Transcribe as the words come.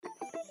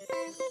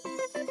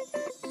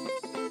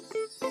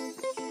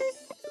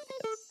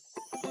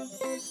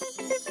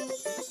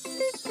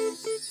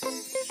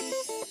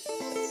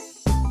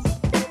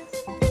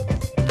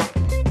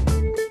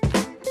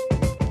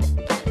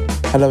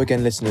Hello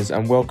again, listeners,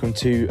 and welcome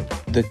to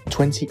the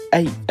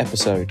 28th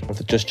episode of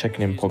the Just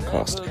Checking In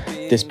podcast.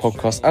 This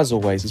podcast, as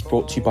always, is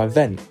brought to you by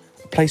Vent,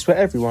 a place where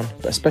everyone,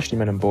 but especially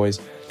men and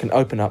boys, can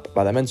open up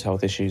about their mental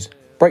health issues,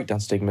 break down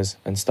stigmas,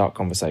 and start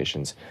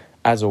conversations.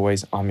 As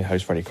always, I'm your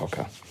host, Freddie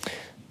Cocker.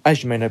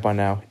 As you may know by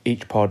now,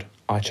 each pod,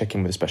 I check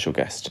in with a special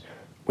guest.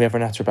 We have a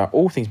natter about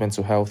all things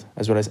mental health,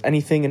 as well as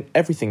anything and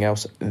everything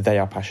else they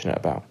are passionate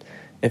about.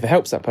 If it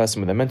helps that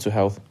person with their mental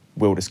health,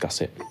 we'll discuss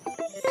it.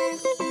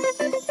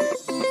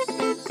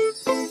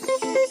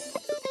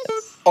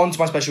 On to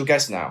my special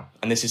guest now,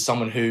 and this is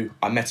someone who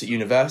I met at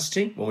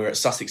university when we were at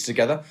Sussex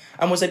together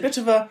and was a bit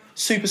of a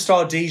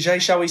superstar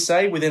DJ, shall we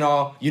say, within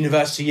our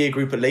university year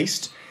group at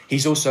least.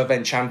 He's also a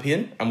Vent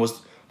champion and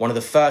was one of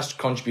the first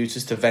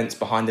contributors to Vent's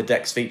Behind the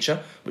Decks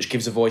feature, which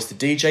gives a voice to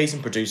DJs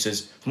and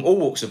producers from all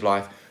walks of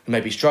life who may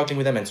be struggling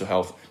with their mental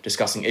health,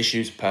 discussing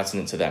issues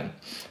pertinent to them.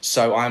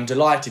 So I am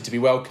delighted to be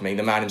welcoming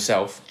the man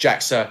himself,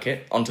 Jack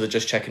Sirkett, onto the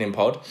Just Checking In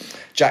pod.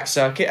 Jack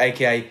Sirkett,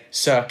 aka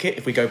Sirkett,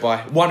 if we go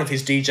by one of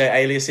his DJ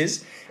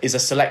aliases, is a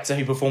selector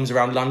who performs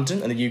around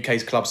London and the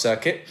UK's club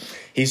circuit.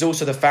 He's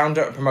also the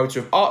founder and promoter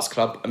of Arts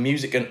Club, a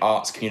music and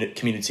arts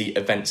community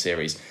event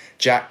series.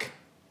 Jack,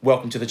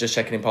 welcome to the Just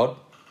Checking In pod.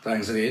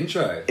 Thanks for the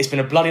intro. It's been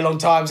a bloody long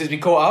time since we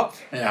caught up.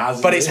 It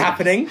has, but it's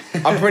happening.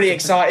 I'm pretty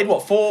excited.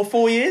 What,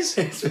 four years?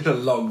 It's been a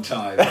long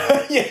time.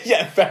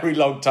 yeah, very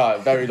long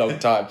time.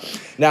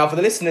 Now, for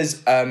the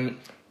listeners, I've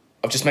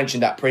just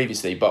mentioned that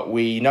previously, but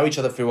we know each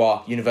other through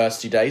our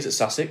university days at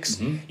Sussex.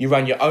 Mm-hmm. You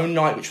ran your own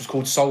night, which was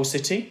called Soul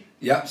City.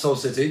 Yep, Soul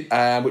City.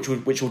 Which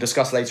we'll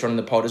discuss later on in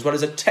the pod, as well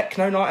as a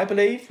techno night, I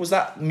believe. Was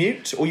that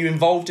mute? Or were you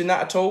involved in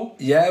that at all?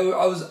 Yeah,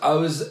 I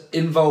was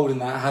involved in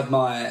that. Had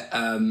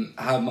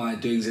my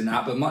doings in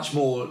that, but much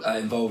more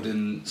involved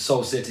in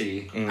Soul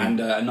City and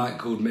a night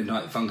called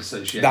Midnight Funk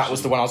Association. That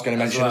was the one I was going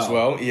to mention as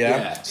well.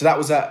 Yeah. So that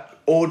was at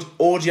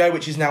Audio,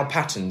 which is now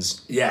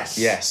Patterns. Yes.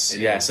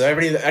 Yeah. So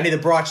any of the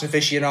Brighton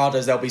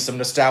aficionados, there'll be some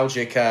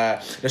nostalgic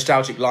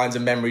lines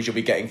and memories you'll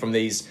be getting from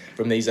these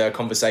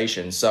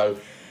conversations. So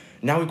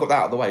now we've got that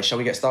out of the way, shall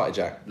we get started,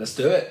 Jack? Let's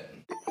do it.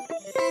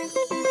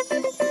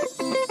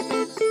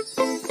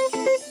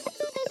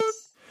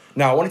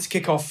 Now, I wanted to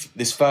kick off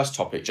this first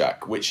topic,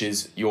 Jack, which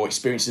is your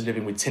experiences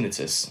living with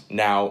tinnitus.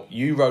 Now,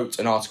 you wrote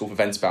an article for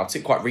Vent about it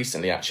quite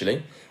recently,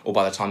 actually, or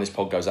by the time this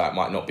pod goes out, it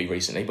might not be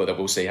recently, but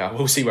we'll see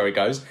where it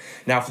goes.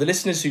 Now, for the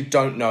listeners who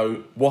don't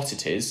know what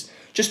it is,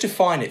 just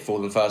define it for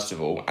them first of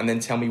all, and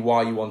then tell me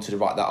why you wanted to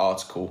write that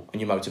article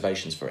and your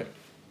motivations for it.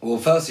 Well,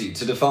 firstly,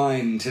 to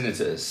define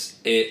tinnitus,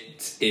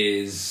 it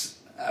is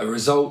a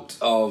result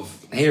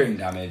of hearing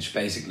damage,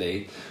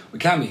 basically. It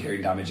can be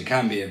hearing damage, it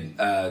can be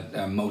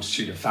a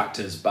multitude of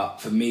factors,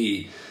 but for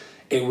me,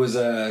 it was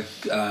a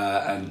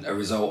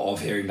result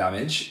of hearing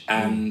damage,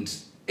 and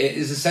it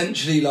is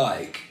essentially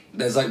like,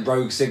 there's like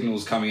rogue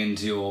signals coming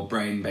into your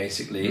brain,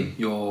 basically.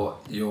 Your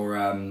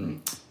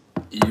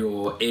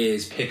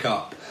ears pick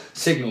up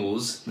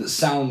signals that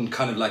sound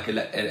kind of like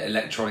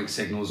electronic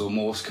signals or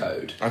Morse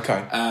code.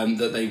 Okay.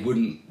 That they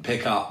wouldn't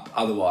pick up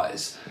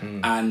otherwise.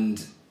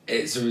 And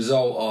it's a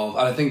result of,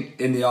 and I think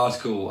in the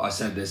article I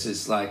said this,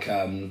 it's like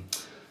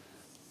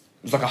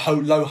It's like a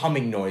low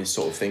humming noise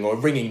sort of thing, or a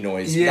ringing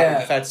noise. Yeah. Is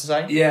that fair to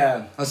say?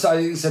 Yeah. I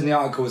think it said in the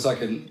article it's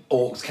like an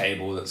aux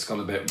cable that's gone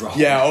a bit wrong.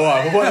 Yeah, all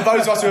right. Well,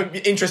 those of us who are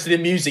interested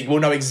in music will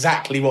know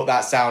exactly what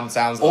that sounds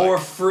like. Or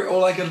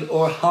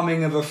a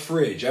humming of a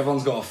fridge.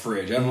 Everyone's got a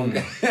fridge.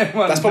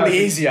 That's probably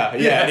easier.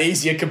 Yeah, an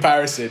easier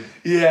comparison.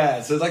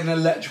 Yeah, so it's like an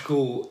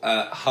electrical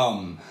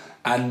hum.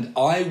 And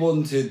I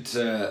wanted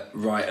to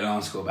write an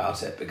article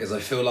about it because I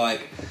feel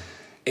like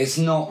it's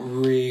not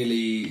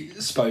really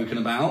spoken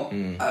about.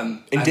 In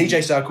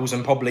DJ circles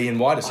and probably in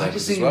wider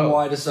circles as well. I think in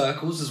wider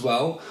circles as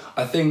well.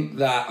 I think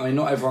that,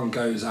 not everyone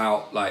goes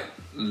out like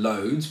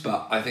loads,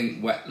 but I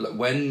think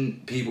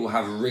when people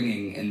have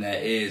ringing in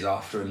their ears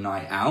after a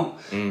night out,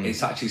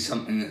 it's actually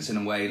something that's in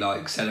a way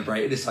like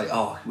celebrated. It's like,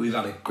 oh, we've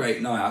had a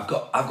great night.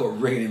 I've got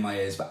ringing in my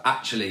ears, but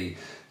actually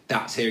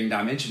that's hearing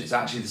damage, and it's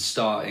actually the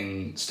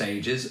starting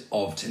stages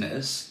of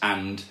tinnitus,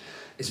 and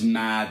it's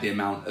mad the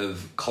amount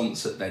of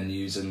concert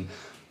venues and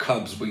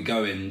clubs we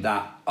go in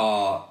that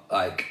are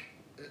like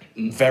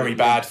very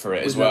bad for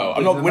it as well.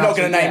 We're not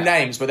going to name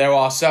names, but there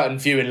are certain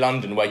few in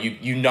London where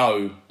you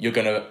know you're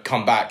going to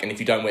come back, and if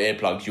you don't wear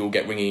earplugs, you'll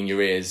get ringing in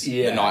your ears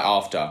the night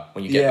after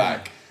when you get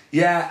back.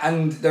 Yeah,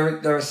 and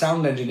there are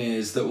sound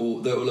engineers that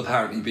will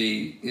apparently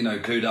be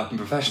clued up and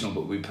professional,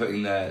 but we're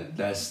putting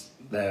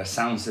their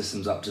sound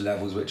systems up to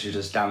levels which are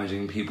just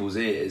damaging people's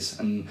ears,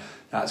 and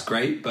that's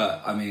great.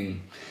 But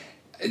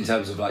in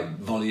terms of like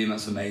volume,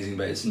 that's amazing,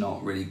 but it's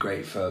not really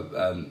great for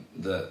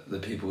the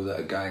people that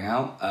are going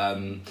out.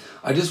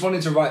 I just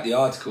wanted to write the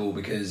article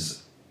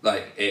because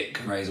like it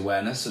can raise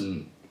awareness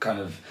and kind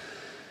of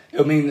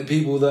it'll mean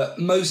that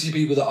mostly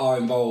people that are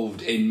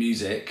involved in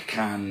music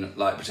can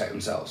like protect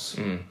themselves.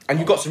 And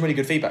you got some really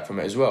good feedback from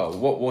it as well.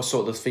 What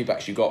sort of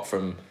feedbacks you got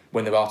from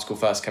when the article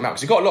first came out?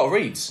 Because you got a lot of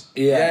reads.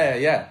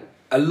 Yeah.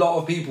 A lot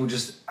of people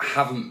just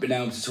haven't been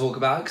able to talk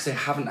about it because they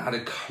haven't had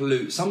a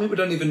clue. Some people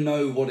don't even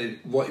know what it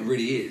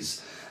really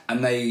is,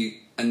 and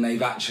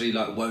they've actually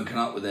like woken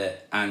up with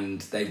it,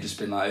 and they've just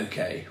been like,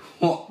 okay,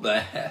 what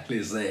the hell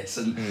is this?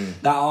 And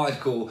that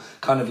article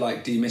kind of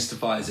like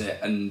demystifies it,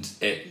 and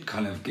it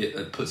kind of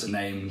puts a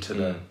name to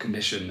the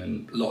condition.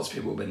 And lots of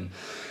people have been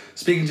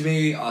speaking to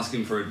me,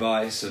 asking for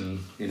advice, and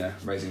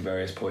raising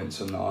various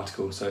points on the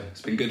article. So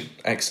it's been good.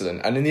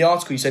 Excellent. And in the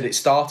article, you said it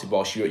started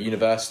whilst you were at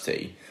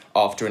university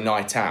after a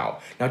night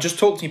out. Now, just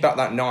talk to me about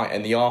that night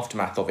and the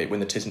aftermath of it when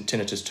the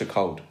tinnitus took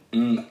hold.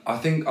 I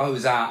think I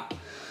was at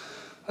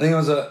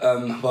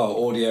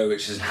Audio,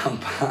 which is now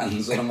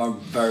Patterns, one of my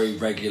very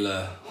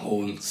regular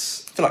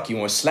haunts. I feel like you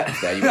almost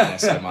slept there, you went there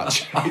so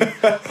much. I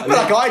feel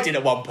like I did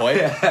at one point.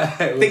 Yeah,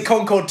 I think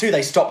Concord 2,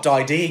 they stopped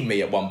IDing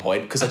me at one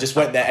point because I just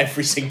went there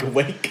every single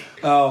week.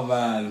 Oh,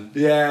 man.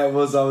 Yeah, it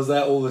was. I was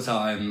there all the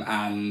time.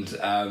 And,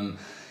 I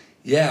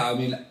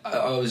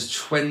was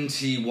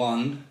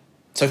 21.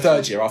 So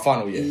third year, our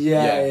final year.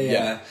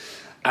 Yeah.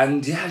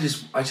 And I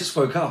just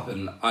woke up,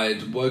 and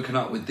I'd woken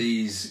up with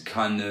these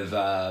kind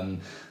of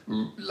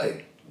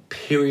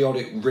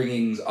periodic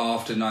ringings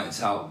after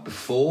nights out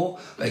before.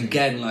 But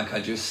again, like I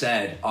just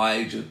said,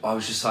 I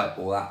was just like,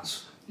 well,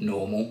 that's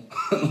normal.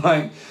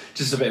 Like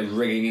just a bit of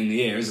ringing in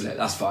the ear, isn't it?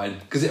 That's fine,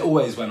 because it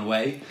always went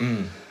away.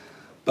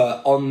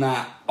 But on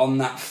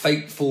that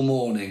fateful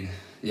morning,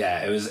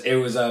 yeah, it was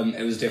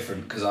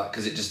different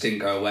because it just didn't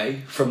go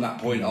away from that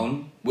point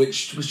on,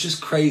 which was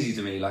just crazy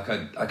to me. Like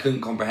I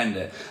couldn't comprehend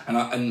it, and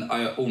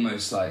I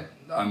almost like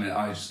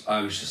I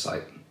was just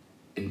like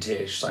in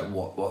tears, just like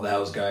what the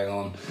hell's going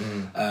on?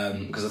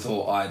 Because I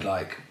thought I'd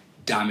like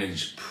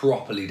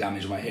properly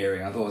damaged my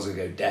hearing. I thought I was gonna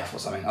go deaf or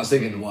something. I was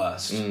thinking the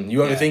worst. You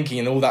were overthinking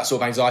and all that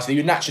sort of anxiety that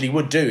you naturally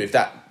would do if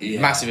that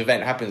massive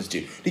event happens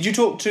to you. Did you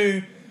talk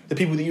to the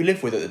people that you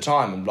lived with at the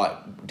time, and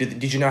like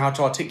did you know how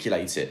to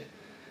articulate it?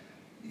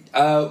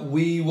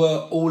 We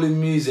were all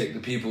in music, the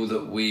people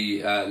that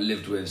we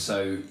lived with,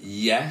 so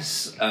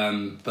yes.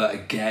 But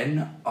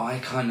again, I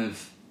kind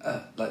of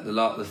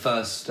the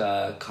first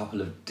couple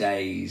of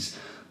days,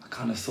 I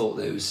kind of thought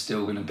that it was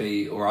still going to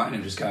be all right and it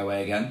would just go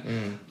away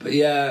again. But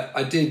yeah,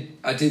 I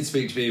did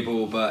speak to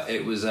people, but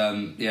it was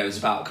it was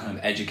about kind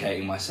of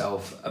educating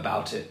myself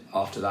about it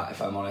after that,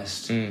 if I'm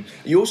honest.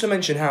 You also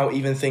mentioned how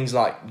even things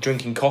like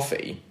drinking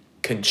coffee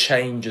can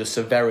change the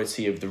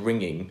severity of the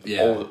ringing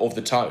or of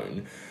the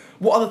tone.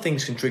 What other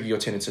things can trigger your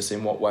tinnitus?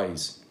 In what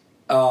ways?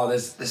 Oh,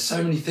 there's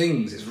so many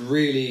things. It's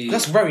really...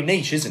 That's very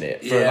niche, isn't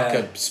it?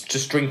 For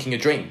just drinking a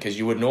drink as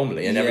you would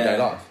normally in everyday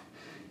life.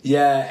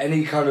 Yeah,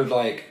 any kind of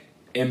like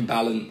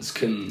imbalance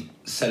can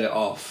set it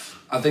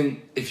off. I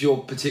think if you're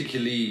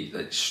particularly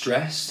like,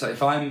 stressed, like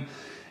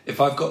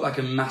if I've got like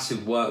a massive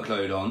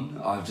workload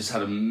on, I've just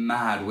had a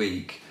mad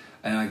week,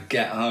 and I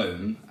get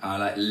home and I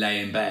like lay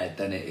in bed,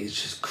 then it's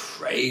just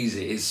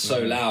crazy. It's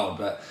so loud,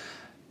 but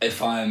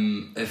if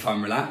I'm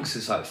relaxed,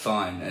 it's like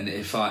fine. And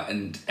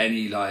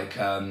any like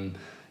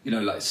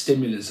like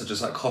stimulants such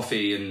as like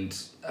coffee and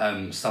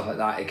stuff like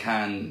that, it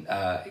can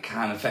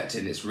affect it.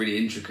 And it's really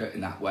intricate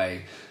in that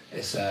way.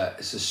 It's a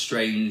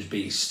strange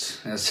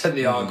beast. I said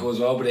the article as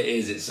well, but it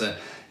is. It's a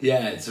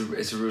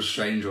real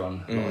strange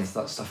one. A lot of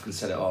that stuff can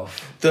set it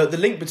off. The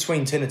link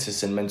between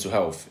tinnitus and mental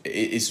health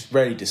is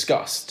rarely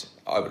discussed.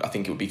 I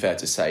think it would be fair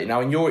to say.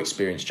 Now, in your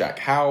experience, Jack,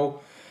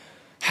 how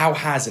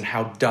has and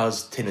how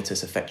does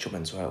tinnitus affect your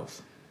mental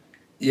health?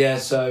 Yeah,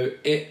 so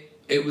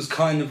it was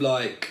kind of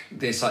like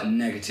this like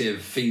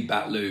negative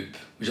feedback loop,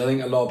 which I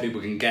think a lot of people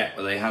can get,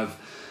 where they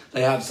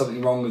have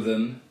something wrong with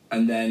them,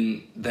 and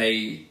then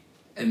they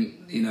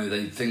think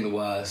the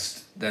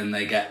worst, then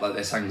they get like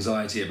this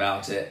anxiety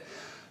about it.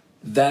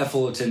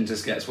 Therefore, the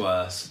tinnitus gets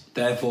worse.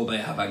 Therefore, they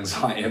have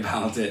anxiety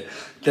about it.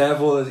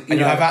 Therefore, and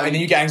then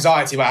you get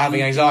anxiety about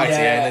having anxiety,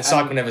 and the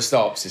cycle never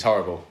stops. It's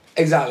horrible.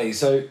 Exactly.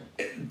 So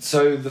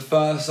the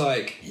first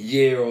like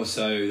year or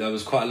so, there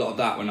was quite a lot of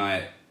that when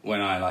I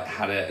like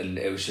had it, and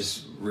it was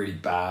just really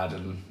bad,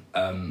 and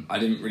I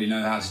didn't really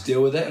know how to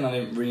deal with it, and I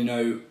didn't really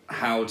know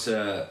how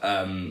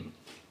to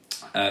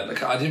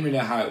I didn't really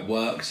know how it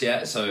worked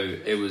yet. So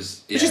it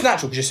was which is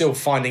natural because you're still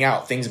finding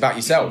out things about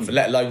yourself,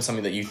 let alone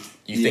something that you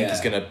think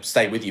is going to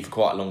stay with you for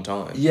quite a long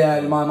time. Yeah,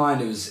 in my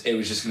mind, it was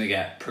just going to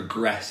get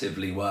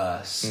progressively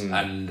worse,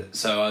 and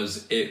so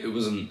it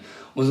wasn't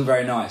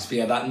very nice. But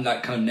yeah,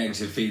 that kind of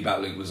negative feedback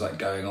loop was like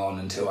going on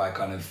until I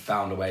kind of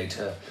found a way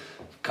to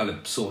kind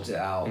of sort it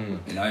out,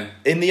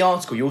 In the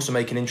article, you also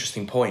make an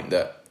interesting point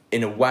that,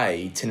 in a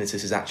way,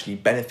 tinnitus has actually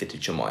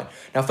benefited your mind.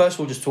 Now, first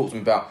of all, just talk to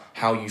me about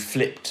how you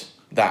flipped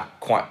that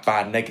quite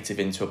bad negative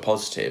into a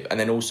positive, and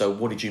then also,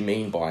 what did you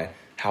mean by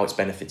how it's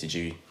benefited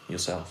you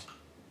yourself?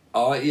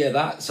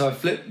 So I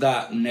flipped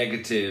that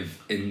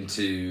negative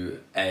into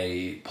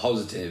a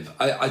positive.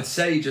 I'd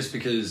say just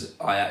because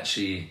I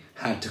actually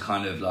had to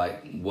kind of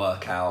like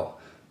work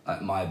out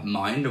my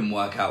mind and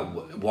work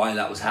out why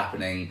that was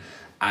happening,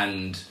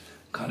 and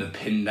kind of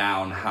pin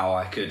down how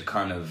I could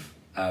kind of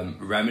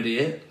remedy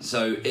it.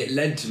 So it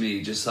led to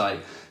me just like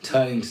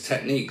turning to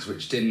techniques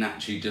which didn't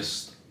actually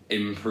just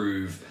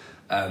improve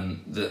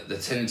the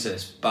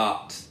tinnitus,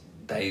 but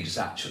they just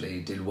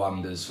actually did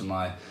wonders for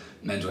my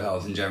mental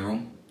health in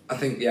general. I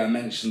think, I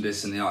mentioned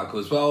this in the article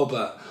as well,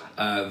 but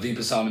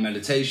Vipassana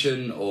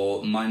meditation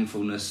or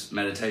mindfulness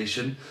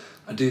meditation,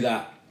 I do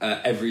that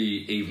every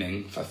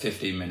evening for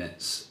 15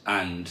 minutes,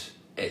 and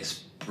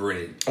it's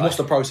brilliant. And what's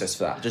the process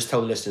for that? Just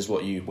tell the listeners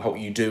what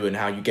you do and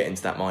how you get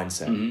into that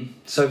mindset. Mm-hmm.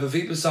 So for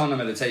Vipassana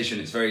meditation,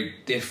 it's very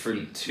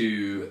different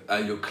to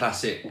your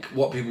classic,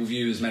 what people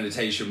view as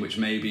meditation, which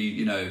may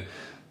be, the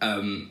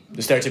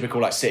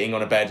stereotypical like sitting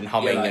on a bed and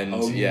humming and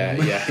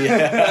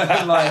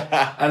and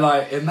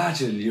like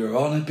imagine you're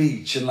on a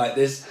beach and like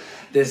this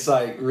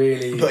like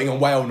really putting on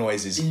whale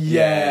noises.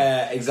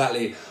 Yeah,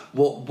 exactly.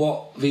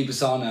 What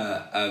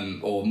Vipassana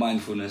or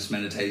mindfulness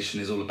meditation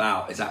is all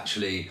about is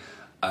actually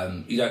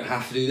you don't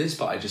have to do this,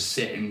 but I just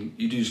you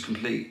do just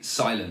complete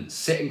silence.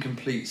 Sit in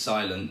complete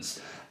silence,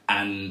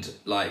 and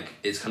like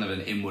it's kind of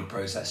an inward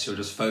process. You're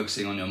just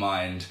focusing on your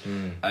mind.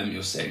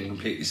 You're sitting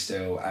completely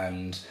still,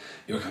 and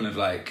you're kind of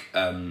like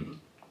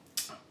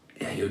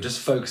you're just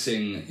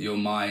focusing your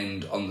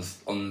mind on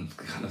the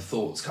kind of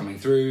thoughts coming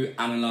through,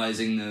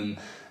 analysing them,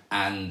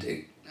 and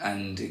it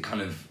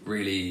kind of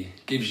really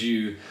gives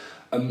you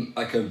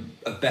like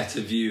a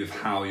better view of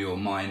how your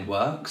mind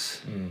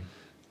works.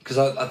 Because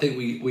I think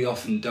we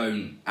often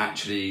don't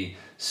actually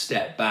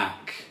step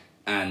back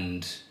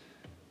and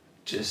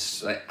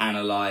just like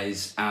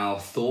analyse our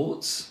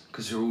thoughts,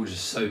 because we're all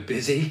just so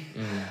busy,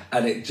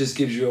 and it just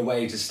gives you a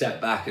way to step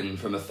back and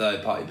from a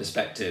third party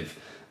perspective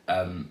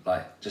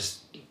like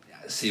just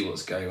see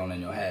what's going on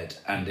in your head.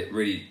 And it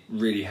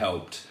really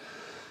helped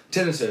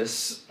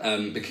tinnitus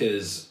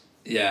because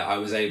I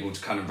was able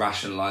to kind of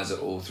rationalise it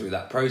all through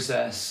that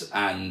process,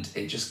 and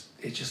it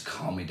just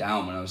calmed me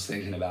down when I was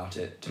thinking about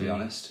it, to be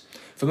honest.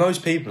 For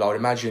most people, I would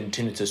imagine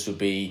tinnitus would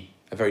be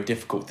a very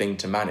difficult thing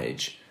to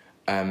manage.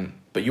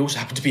 But you also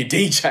happen to be a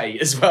DJ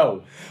as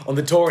well on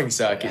the touring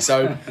circuit,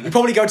 so you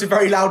probably go to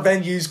very loud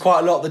venues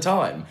quite a lot of the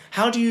time.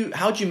 How do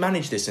you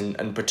manage this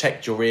and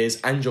protect your ears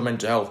and your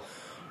mental health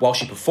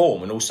whilst you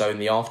perform, and also in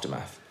the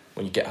aftermath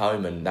when you get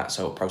home and that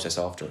sort of process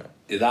after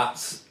it?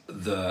 That's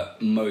the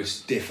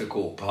most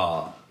difficult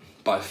part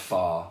by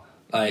far.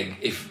 Like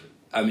if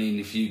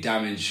you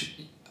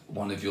damage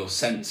one of your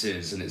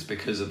senses and it's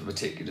because of a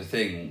particular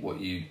thing, what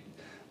you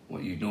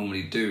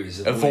normally do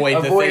is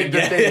avoid the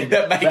thing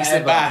that makes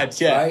it bad.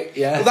 Yeah, right?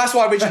 Yeah. Well, that's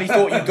why I originally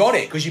thought you got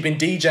it, because you've been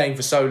DJing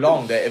for so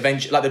long that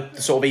eventually, like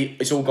the sort of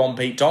it's all gone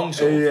Pete Tong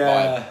sort of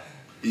vibe.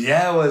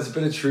 Yeah, well, there's a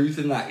bit of truth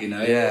in that,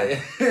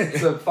 Yeah,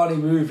 it's a funny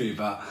movie,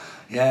 but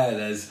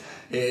there is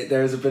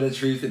a bit of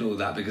truth in all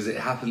that, because it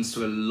happens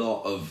to a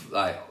lot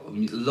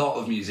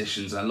of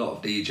musicians and a lot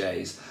of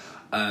DJs.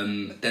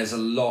 There's a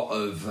lot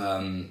of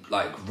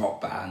like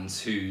rock bands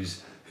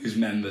whose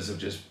members have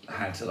just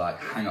had to like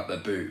hang up their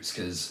boots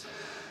because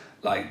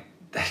like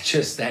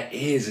their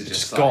ears are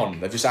just like, gone.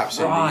 They're just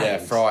absolutely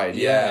fried.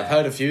 Yeah, I've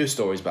heard a few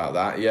stories about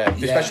that. Yeah,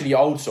 especially the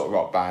old sort of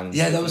rock bands.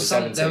 Yeah, there was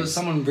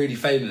someone really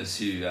famous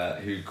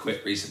who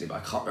quit recently, but I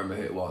can't remember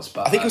who it was.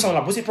 But I think it was someone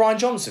like, was it Brian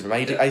Johnson from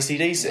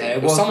AC/DC? Yeah,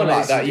 it was someone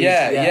like that.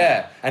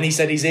 Yeah. And he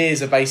said his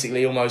ears are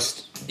basically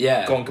almost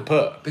gone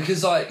kaput.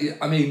 Because I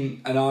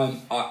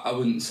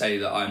wouldn't say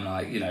that I'm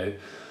like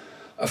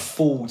a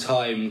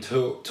full-time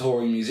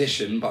touring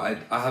musician, but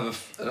I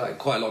have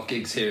quite a lot of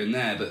gigs here and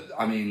there. But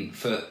I mean,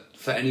 for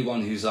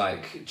anyone who's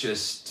like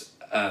just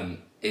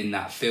in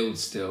that field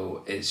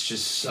still, it's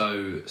just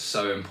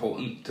so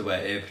important to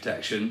wear ear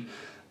protection,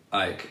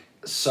 like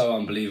so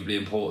unbelievably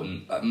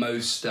important. Like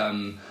most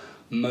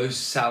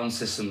sound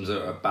systems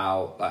are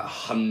about like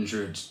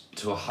 100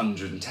 to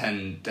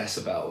 110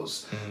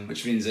 decibels,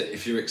 which means that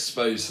if you're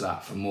exposed to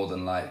that for more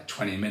than like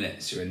 20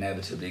 minutes, you're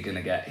inevitably going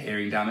to get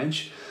hearing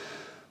damage.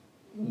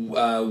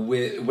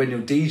 When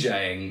you're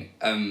DJing,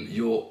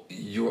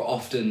 you're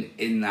often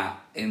in that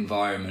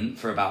environment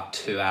for about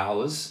 2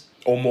 hours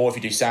or more if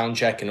you do sound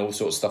check and all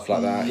sorts of stuff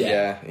like that.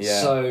 Yeah.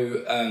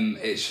 So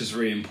it's just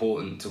really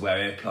important to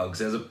wear earplugs.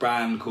 There's a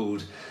brand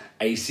called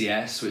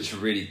ACS which are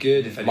really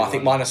good. I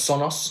think mine are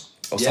Sonos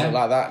or something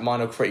like that.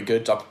 Mine are pretty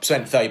good. I've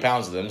spent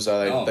 £30 of them,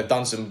 so they've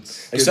done some.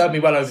 They've served me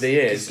well over the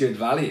years. It's good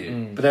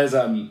value. But there's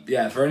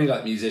for any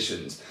like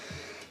musicians,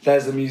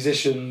 there's the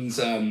musicians.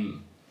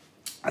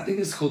 I think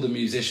it's called the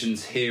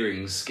Musicians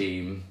Hearing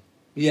Scheme.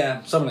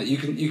 Yeah, something like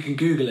that. You can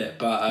Google it,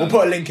 but we'll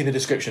put a link in the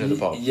description of the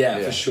pod.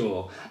 Yeah, for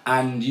sure.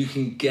 And you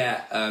can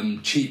get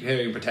cheap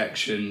hearing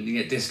protection. You can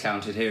get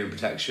discounted hearing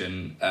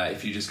protection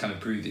if you just kind of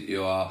prove that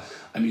you are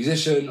a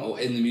musician or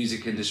in the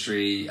music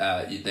industry.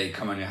 They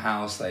come on your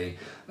house. They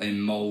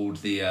mould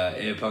the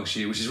earplugs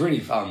to you, which is really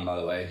fun, by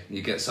the way.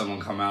 You get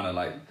someone come around and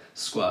like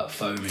squirt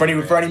foam. For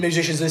any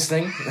musicians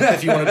listening,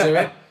 if you want to do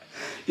it.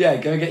 Yeah,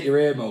 go get your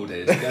ear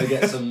moulded. Go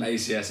get some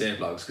ACS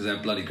earplugs because they're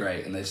bloody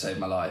great and they've saved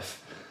my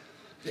life.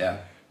 Yeah.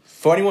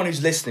 For anyone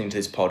who's listening to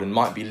this pod and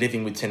might be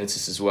living with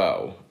tinnitus as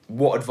well,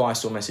 what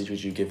advice or message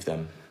would you give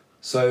them?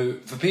 So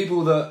for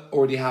people that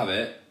already have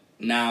it,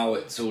 now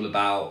it's all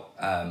about,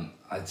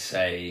 I'd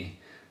say,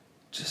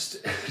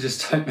 just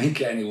don't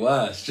make it any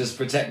worse. Just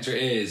protect your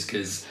ears,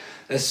 because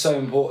they're so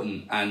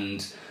important.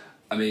 And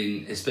I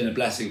mean, it's been a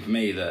blessing for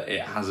me that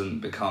it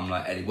hasn't become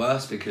like any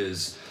worse,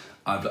 because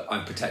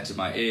I've protected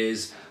my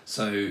ears.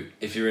 So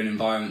if you're in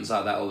environments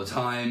like that all the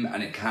time,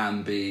 and it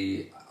can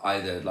be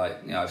either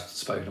like, you know, I've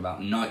spoken about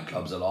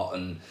nightclubs a lot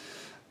and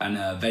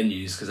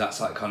venues, because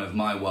that's like kind of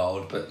my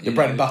world. But your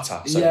bread and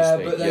butter, so to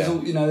speak. But there's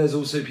there's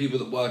also people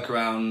that work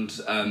around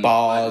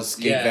bars,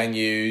 gig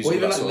venues, or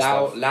even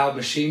like loud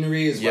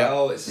machinery as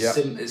well. It's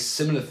a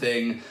similar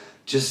thing.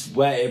 Just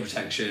wear ear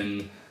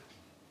protection.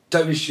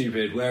 Don't be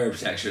stupid. Wear ear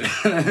protection.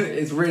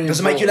 It's really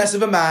doesn't make you less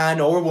of a man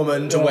or a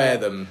woman to wear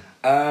them.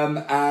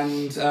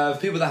 And for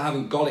people that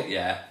haven't got it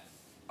yet,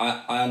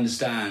 I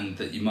understand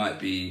that you might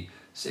be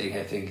sitting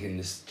here thinking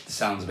this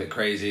sounds a bit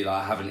crazy,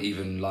 like I haven't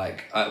even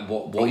like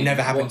what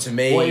never happened to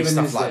me,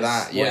 stuff like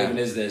that. What even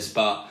is this?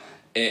 But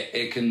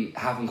it can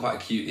happen quite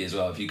acutely as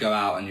well. If you go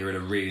out and you're in a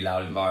really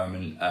loud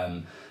environment,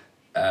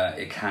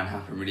 it can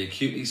happen really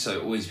acutely.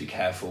 So always be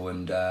careful.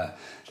 And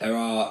there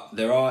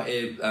are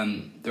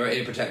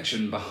ear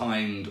protection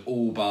behind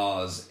all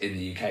bars in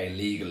the UK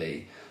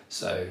legally.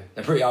 So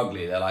they're pretty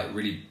ugly. They're like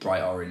really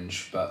bright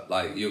orange, but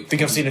like you. I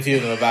think I've seen a few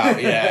of them about.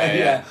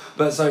 Yeah.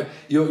 But so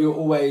you're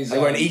always. They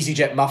wearing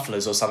EasyJet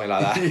mufflers or something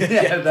like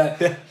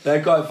that.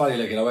 they're quite funny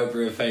looking. I went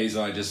through a phase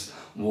where I just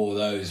wore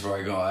those, where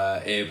I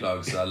got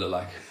earplugs, so I look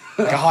like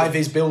a high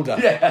vis builder.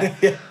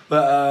 Yeah.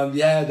 But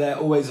they're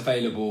always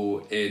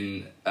available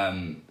in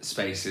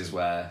spaces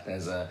where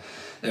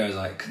there is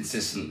like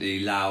consistently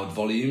loud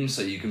volume,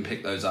 so you can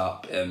pick those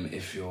up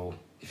if you're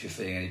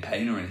feeling any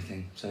pain or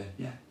anything. So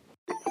yeah.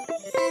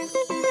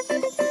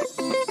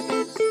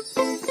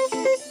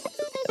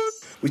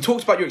 We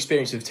talked about your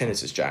experience with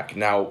tinnitus, Jack.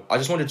 Now, I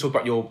just wanted to talk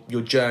about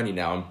your journey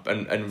now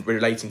and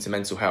relating to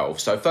mental health.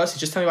 So firstly,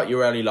 just tell me about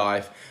your early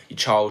life, your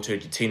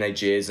childhood, your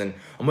teenage years, and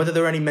whether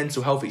there are any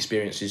mental health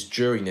experiences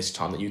during this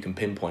time that you can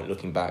pinpoint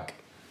looking back.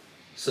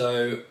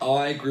 So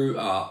I grew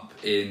up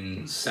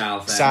in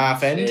Southend.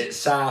 Southend?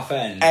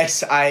 Southend.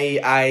 Saarfend.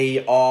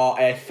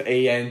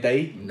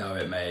 Know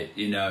it, mate.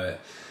 You know it.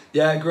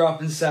 Yeah, I grew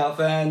up in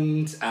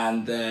Southend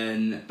and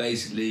then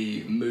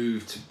basically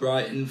moved to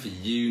Brighton for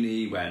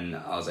uni when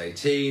I was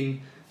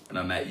 18, and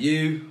I met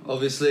you,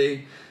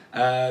 obviously.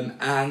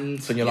 And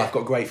so your life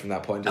got great from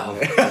that point, didn't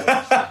it?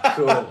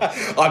 Cool.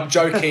 I'm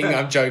joking.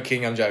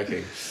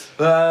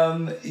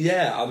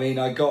 Yeah, I mean,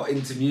 I got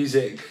into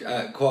music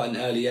at quite an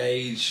early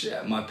age.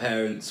 My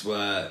parents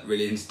were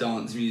really into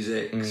dance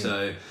music,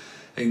 so I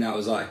think that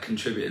was like a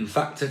contributing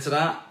factor to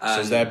that.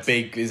 So is their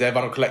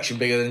vinyl collection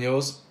bigger than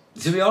yours?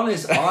 To be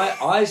honest,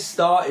 I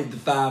started the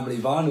family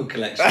vinyl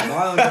collection.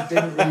 I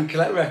didn't really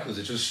collect records,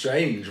 which was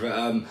strange. But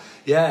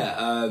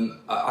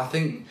I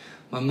think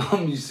my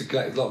mum used to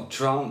collect a lot of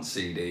trance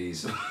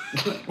CDs.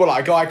 Well,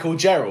 like a guy called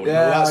Gerald and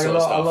all that sort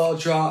of stuff. A lot of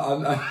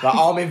trance. Like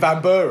Armin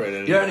van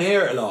Buuren. You don't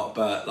hear it a lot,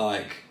 but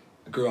like,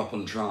 I grew up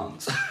on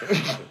trance.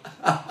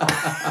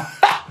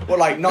 Well,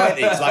 like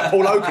 90s, like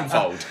Paul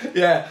Oakenfold.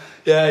 Yeah.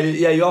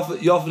 You often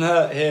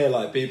hear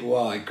like people.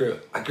 I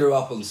grew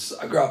up on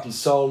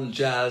soul and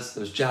jazz.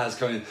 There was jazz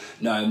coming.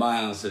 No, my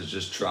house is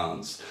just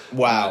trance.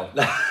 Wow.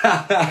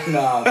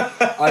 No,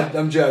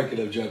 I'm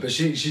joking. But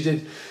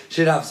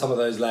she'd have some of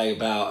those laying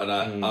about, and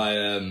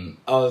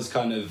I was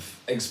kind of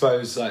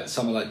exposed to like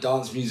some of like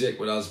dance music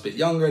when I was a bit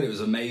younger, and it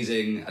was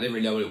amazing. I didn't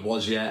really know what it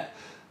was yet.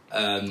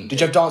 Did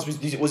you have dance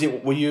music?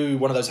 Were you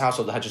one of those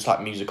households that had just like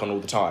music on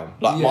all the time?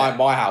 Like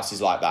my house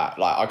is like that.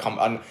 Like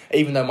and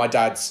even though my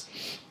dad's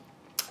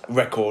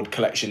record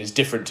collection is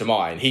different to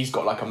mine, he's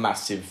got like a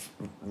massive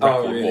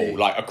record wall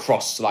like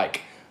across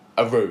like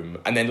a room,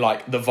 and then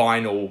like the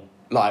vinyl,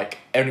 like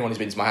anyone who's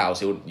been to my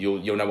house,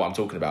 you'll know what I'm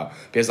talking about.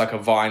 There's like a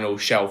vinyl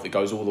shelf that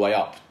goes all the way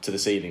up to the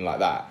ceiling like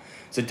that.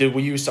 So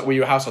were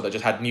you a household that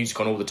just had music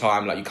on all the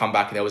time? Like you come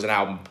back and there was an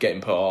album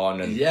getting put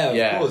on, and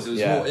of course it was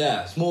more.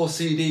 Yeah, it's more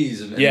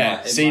CDs.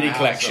 In CD my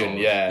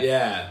collection.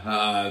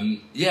 Household.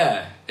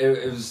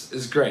 It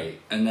was great.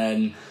 And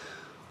then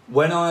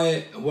when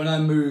I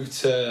moved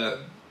to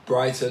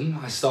Brighton,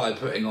 I started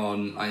putting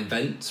on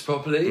events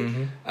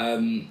properly.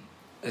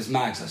 As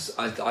Mags,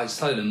 I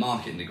studied a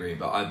marketing degree,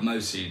 but I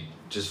mostly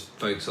just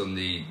focused on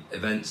the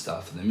event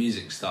stuff and the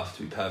music stuff,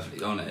 to be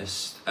perfectly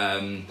honest.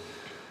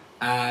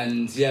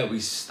 And we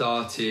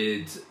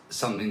started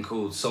something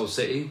called Soul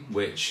City,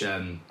 which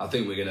I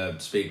think we're going to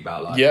speak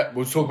about.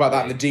 We'll talk about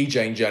that in the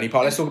DJing journey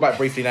part. Let's talk about it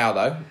briefly now,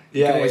 though.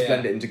 You can always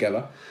blend it in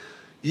together.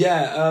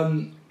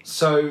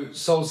 So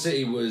Soul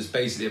City was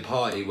basically a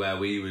party where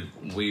we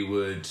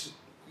would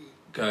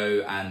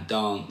go and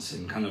dance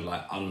in kind of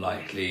like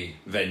unlikely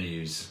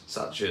venues,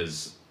 such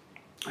as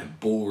like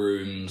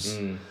ballrooms.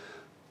 There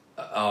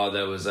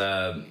was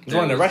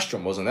one in a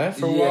restaurant, wasn't there,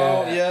 for a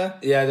while?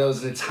 Yeah, there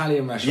was an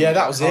Italian restaurant. Yeah,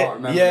 that was it. I can't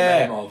remember the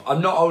name of.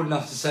 I'm not old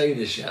enough to say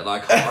this yet.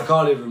 Like I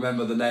can't even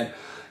remember the name.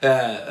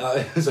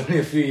 It was only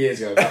a few years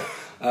ago. But,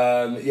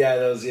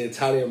 there was the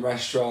Italian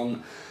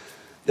restaurant.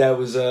 there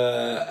was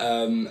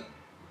a.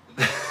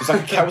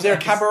 Was there a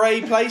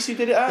cabaret place you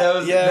did it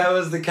at? There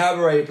was the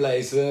cabaret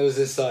place, and there was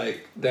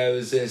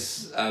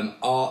this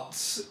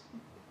arts.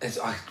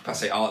 I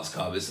say arts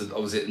club. It's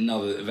obviously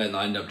another event that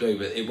I ended up doing,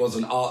 but it was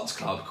an arts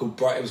club called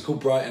It was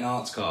called Brighton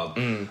Arts Club,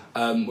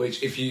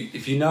 which if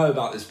you know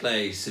about this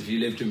place, if you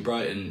lived in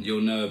Brighton,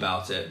 you'll know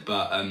about it.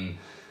 But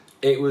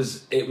it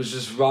was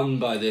just run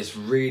by this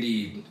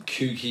really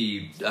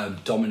kooky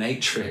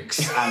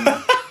dominatrix, and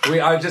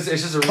it's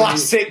just a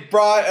classic really,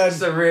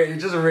 Brighton.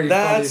 Just a really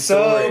That's funny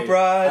story. so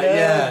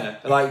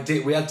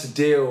Brighton. We had to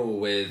deal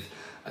with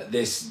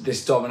this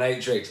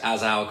dominatrix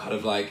as our kind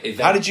of like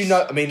event. How did you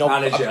know? I mean,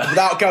 manager.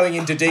 Without going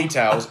into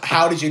details,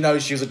 how did you know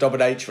she was a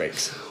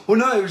dominatrix? Well,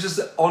 no, it was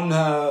just on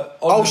her.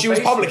 She was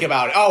public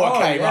about it. Oh,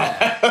 okay,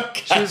 yeah. right.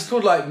 Okay. She was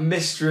called like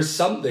Mistress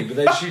something, but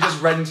then she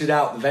just rented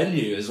out the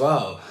venue as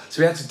well.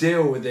 So we had to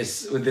deal with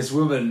this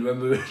woman when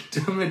we were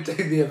doing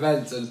the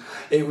events, and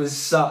it was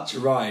such a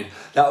ride.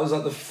 That was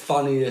like the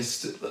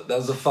funniest. That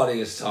was the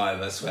funniest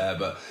time, I swear.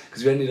 But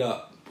because we ended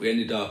up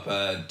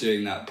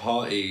doing that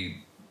party,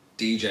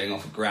 DJing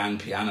off a grand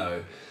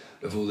piano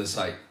with all this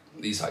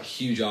these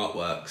huge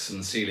artworks on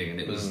the ceiling, and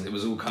it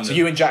was all kind of. So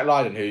you and Jack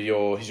Lydon, he's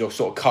your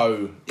sort of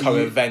co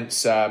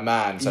events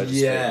man, so to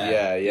speak.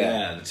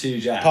 Yeah, the two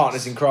Jacks,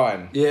 partners in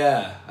crime.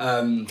 Yeah,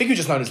 I think you were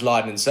just known as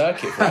Lydon and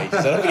Sirkett for ages.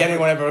 I don't think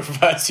anyone ever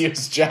referred to you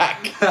as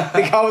Jack. I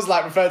think I was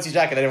referred to you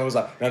Jack, and everyone was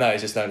like, no,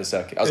 he's just known as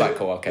Sirkett. I was like,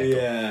 cool, okay.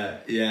 Cool.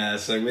 Yeah.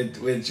 So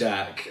with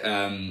Jack,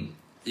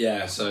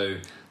 so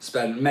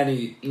spent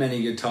many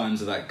good times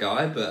with that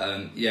guy,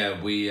 but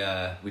we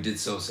did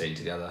Soul City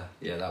together.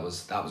 Yeah, that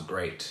was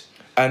great.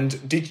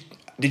 And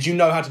did you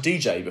know how to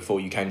DJ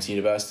before you came to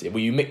university? Were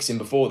you mixing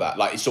before that,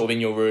 like sort of in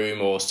your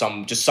room or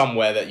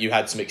somewhere that you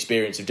had some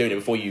experience of doing it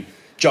before you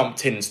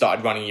jumped in and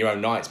started running your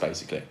own nights,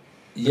 basically?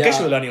 Yeah. I guess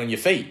you were learning on your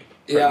feet.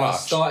 Much. I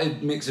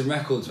started mixing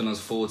records when I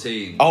was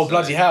 14. Oh, so,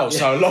 bloody hell! Yeah.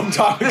 So a long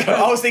time ago.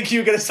 I was thinking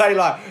you were going to say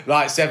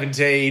like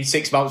 17,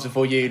 6 months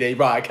before uni.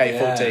 Right? Okay,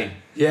 14.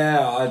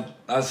 Yeah,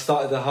 I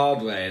started the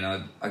hard way, and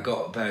I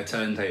got a pair of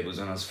turntables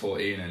when I was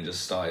 14 and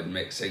just started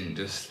mixing.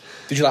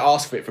 Did you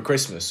ask for it for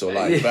Christmas or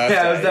birthday?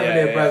 Yeah, it was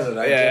definitely a present.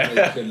 I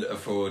definitely couldn't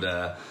afford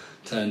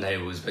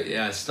turntables, but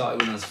I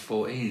started when I was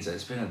 14, so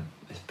it's been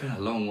a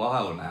long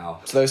while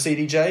now. So those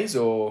CDJs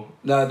or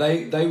no?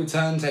 They were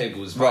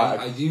turntables, but right.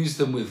 I used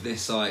them with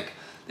this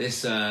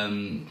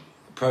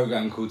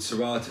program called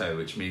Serato,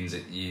 which means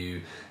that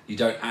you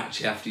don't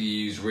actually have to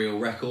use real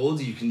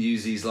records. You can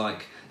use these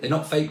they're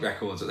not fake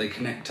records, but they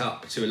connect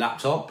up to a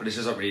laptop, but it's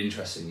just really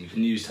interesting. You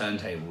can use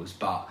turntables,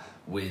 but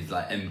with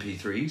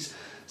MP3s.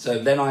 So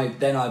then I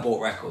bought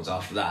records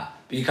after that,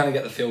 but you kind of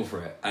get the feel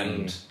for it,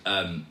 and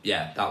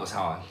that's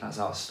how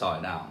I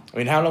started out. I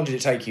mean, how long did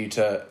it take you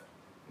to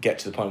get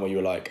to the point where you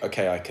were like,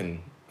 okay, I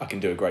can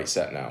do a great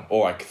set now,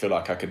 or I feel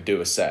like I could do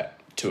a set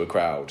to a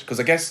crowd? Because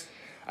I guess,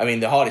 I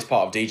mean, the hardest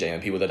part of DJing,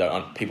 and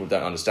people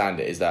don't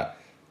understand it, is that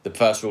the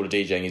first rule of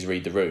DJing is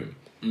read the room.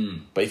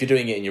 But if you're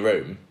doing it in your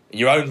own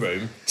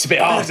room, it's a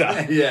bit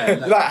harder.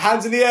 Yeah, like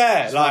hands in the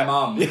air, it's like my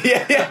mum.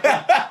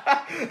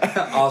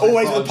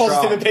 Always with a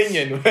positive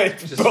opinion.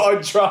 Put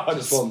on trance.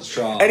 Just wants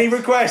trance. Any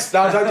requests?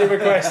 No, don't do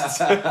requests.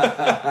 So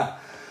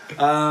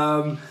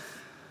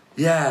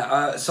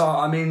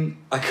I mean,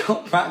 I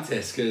got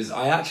practice because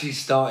I actually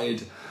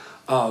started.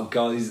 Oh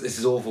god, this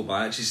is awful. But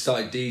I actually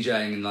started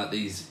DJing in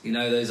these,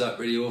 those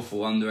really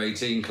awful under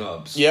 18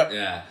 clubs. Yep.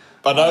 Yeah.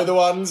 I know the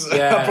ones.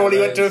 Yeah, I probably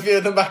went to a few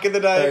of them back in the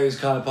day. Those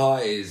kind of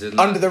parties. And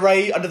under the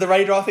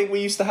radar, I think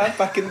we used to have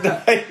back in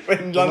the day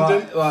in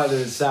London. Right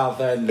in South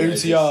End.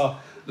 UTR.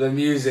 The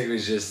music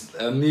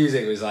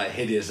was like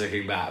hideous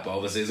looking back, but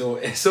obviously it's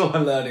all a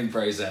learning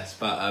process.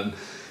 But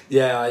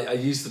I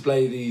used to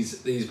play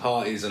these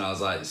parties when I was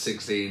like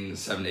 16,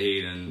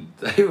 17, and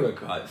they were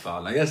quite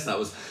fun. I guess that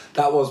was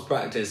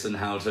practice on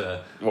how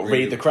to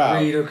read the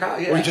crowd. Read the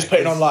crowd, yeah. Or you just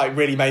putting on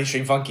really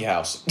mainstream funky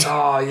house.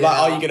 Oh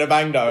yeah. Are you gonna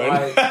bang though?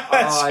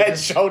 Head,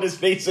 shoulders,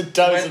 knees, and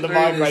toes, and the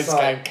migraine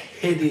skank.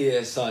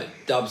 Hideous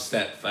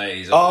dubstep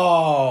phase.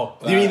 Oh,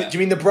 do you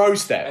mean the bro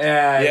step?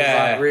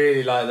 Yeah.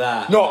 Really like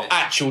that. Not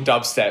actual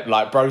dubstep,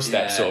 like bro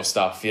step sort of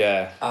stuff.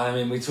 Yeah. I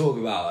mean, we talk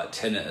about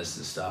tinnitus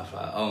and stuff.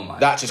 Oh my.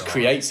 That just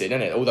creates it,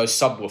 doesn't it? All those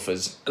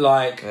subwoofers.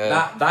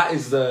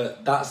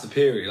 That's the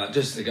period.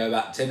 Just to go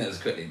back to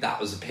tinnitus quickly, that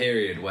was a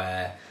period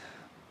where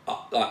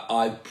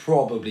I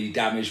probably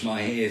damaged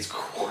my ears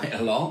quite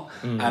a lot,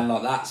 and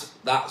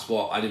that's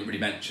what I didn't really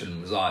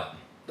mention was that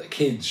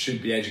kids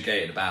should be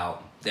educated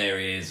about their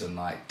ears and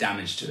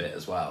damage to it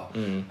as well.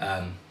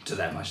 To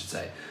them, I should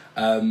say.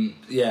 I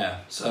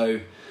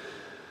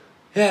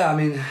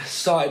mean,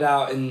 started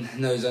out in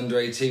those under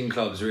 18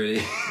 clubs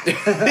really.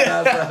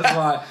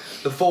 that's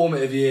the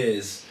formative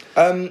years.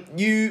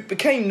 You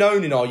became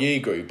known in our year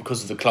group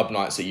because of the club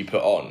nights that you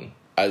put on,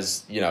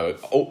 as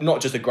not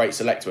just a great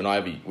selector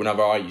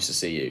whenever I used to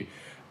see you,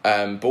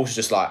 but also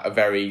just a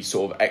very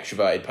sort of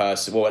extroverted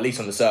person. Well, at least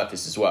on the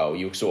surface as well.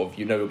 You sort of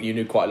you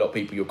knew quite a lot of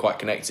people. You were quite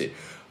connected.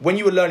 When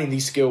you were learning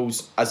these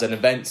skills as an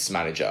events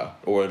manager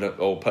or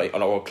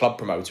a club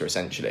promoter,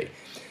 essentially,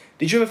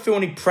 Did you ever feel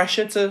any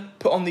pressure to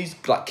put on these,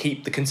 like,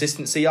 keep the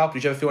consistency up?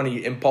 Did you ever feel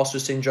any imposter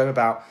syndrome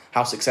about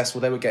how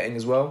successful they were getting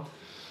as well?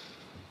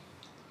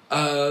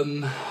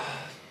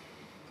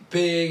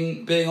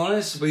 Being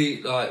honest,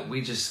 we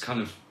just kind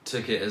of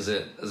took it as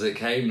it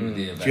came with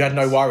the event. You had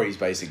no worries,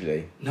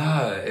 basically.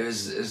 No, it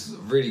was a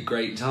really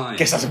great time. I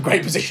guess that's a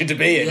great position to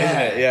be in, isn't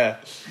it? Yeah.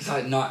 It's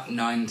like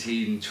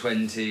 19,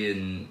 20,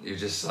 and you're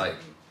just like,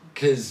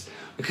 because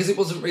it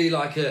wasn't really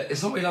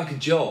it's not really like a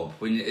job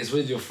when it's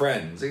with your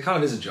friends. It kind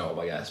of is a job,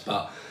 I guess,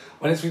 but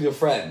when it's with your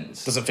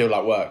friends, Doesn't feel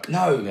like work.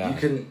 no, you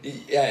can.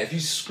 Yeah, if you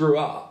screw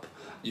up,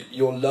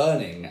 you're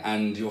learning,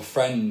 and your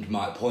friend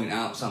might point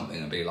out something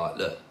and be like,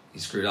 "Look,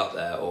 you screwed up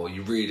there," or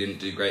 "You really didn't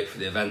do great for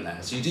the event there."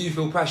 So you do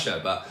feel pressure,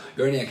 but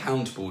you're only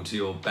accountable to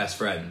your best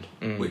friend,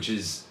 which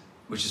is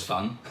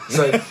fun.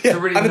 So Yeah,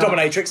 really and the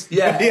dominatrix.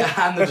 yeah,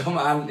 and the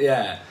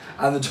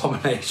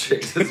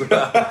dominatrix as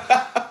well.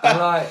 And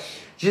like,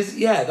 just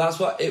that's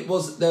what it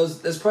was.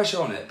 There's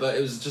pressure on it, but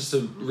it was just a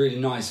really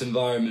nice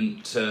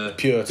environment to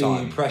Pure be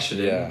time. pressured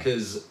in,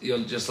 because you're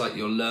just like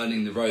you're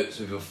learning the ropes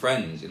with your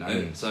friends, you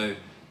know. So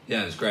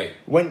yeah, it was great.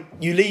 When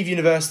you leave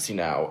university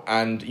now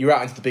and you're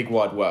out into the big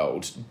wide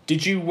world,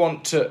 did you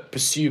want to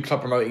pursue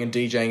club promoting and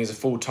DJing as a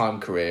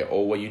full-time career,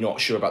 or were you not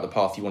sure about the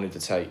path you wanted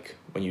to take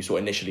when you sort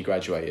of initially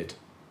graduated?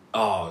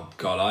 Oh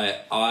God,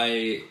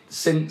 I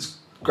since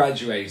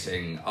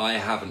graduating, I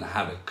haven't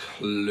had a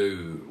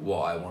clue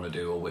what I want to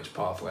do or which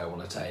pathway I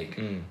want to take,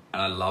 and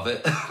I love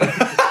it.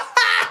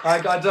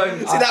 Like, I don't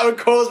See, that would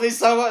cause me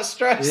so much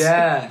stress.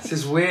 Yeah, it's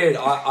just weird.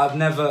 I've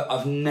never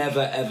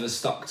ever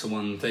stuck to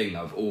one thing.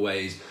 I've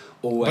always.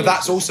 But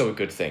that's also a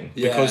good thing,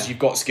 because you've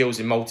got skills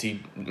in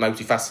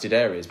multifaceted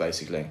areas,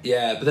 basically.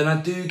 Yeah, but then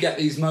I do get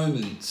these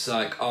moments,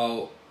 like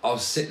I'll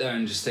sit there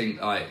and just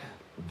think, like,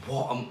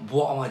 what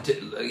am I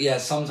doing? Yeah,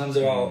 sometimes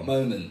there are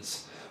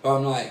moments where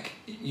I'm like,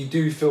 you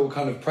do feel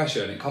kind of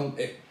pressure, and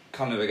it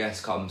kind of, I guess,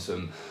 comes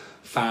from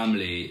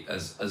family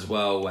as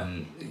well,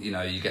 when, you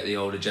know, you get the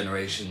older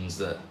generations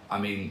that, I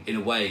mean, in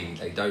a way,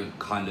 they don't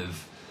kind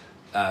of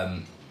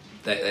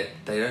they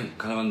don't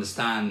kind of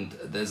understand.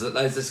 There's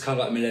this kind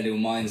of like millennial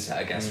mindset,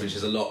 I guess, which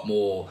is a lot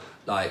more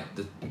like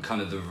the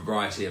kind of the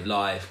variety of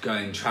life,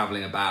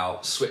 travelling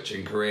about,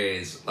 switching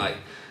careers, like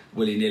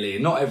willy-nilly.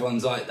 Not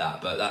everyone's like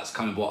that, but that's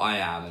kind of what I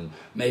am. And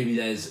maybe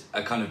there's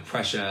a kind of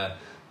pressure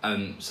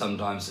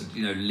sometimes to,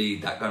 you know,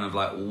 lead that kind of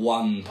like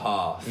one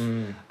path.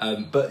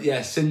 But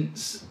yeah,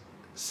 since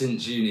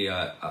uni,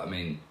 I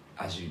mean,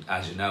 as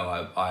you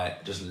know, I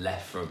just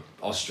left for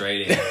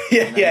Australia.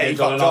 You lived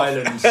on an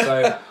island.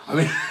 So I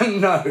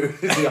mean, no is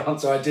the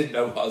answer. I didn't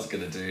know what I was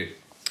going to do.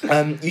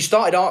 You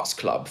started Arts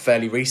Club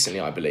fairly recently,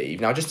 I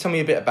believe. Now, just tell me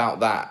a bit about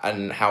that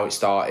and how it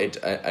started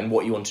and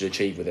what you wanted to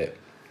achieve with it.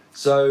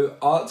 So,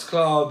 Arts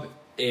Club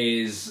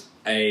is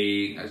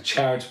a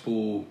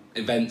charitable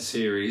event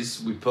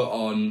series. We put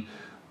on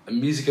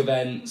music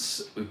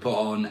events, we put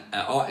on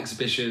art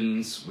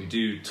exhibitions, we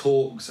do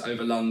talks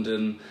over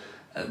London,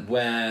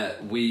 where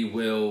we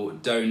will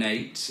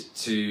donate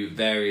to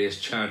various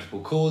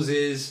charitable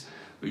causes.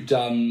 We've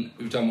done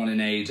one in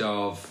aid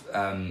of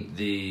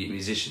the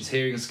Musicians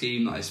Hearing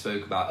Scheme that I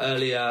spoke about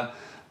earlier.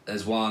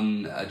 There's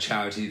a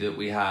charity that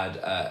we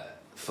had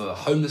for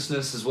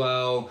homelessness as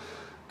well.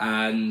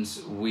 And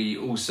we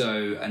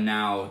also are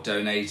now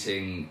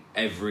donating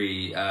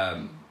every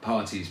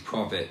party's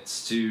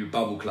profits to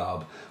Bubble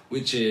Club,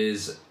 which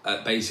is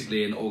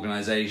basically an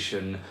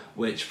organisation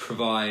which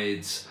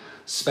provides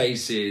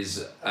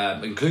spaces,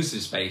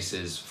 inclusive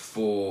spaces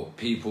for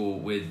people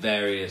with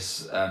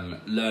various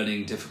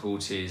learning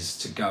difficulties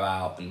to go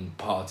out and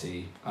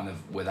party kind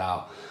of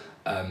without,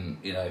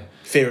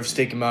 fear of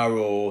stigma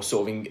or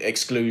sort of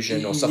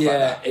exclusion or stuff like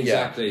that.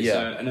 Exactly. Yeah.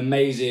 So an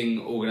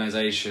amazing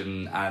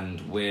organisation,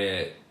 and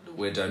we're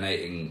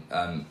donating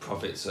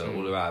profits at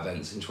all of our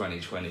events in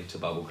 2020 to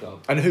Bubble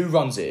Club. And who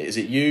runs it? Is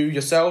it you,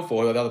 yourself,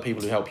 or are there other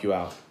people who help you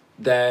out?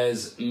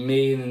 There's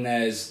me, and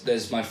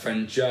there's my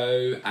friend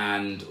Joe,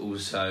 and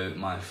also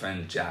my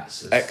friend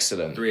Jats.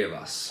 Excellent. 3 of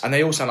us. And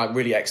they all sound like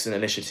really excellent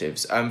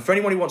initiatives. For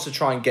anyone who wants to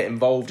try and get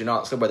involved in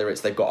Arts Club, whether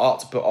it's they've got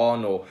art to put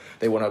on or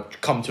they want to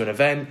come to an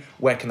event,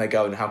 where can they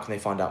go and how can they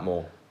find out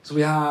more? So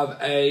we have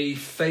a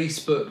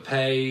Facebook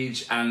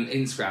page and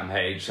Instagram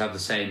page which have the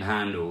same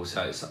handle.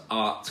 So it's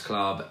Arts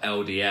Club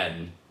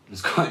LDN.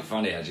 It's quite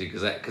funny actually,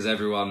 because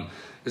everyone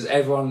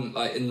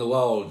like in the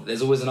world,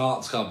 there's always an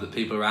arts club that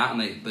people are at,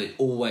 and they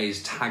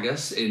always tag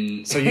us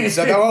in. So you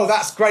said, oh,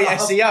 that's great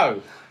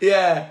SEO.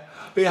 Yeah,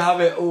 we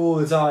have it all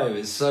the time.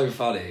 It's so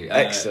funny.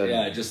 Excellent.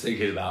 Yeah, just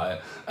thinking about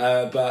it.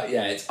 But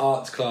yeah, it's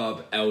Arts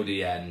Club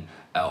LDN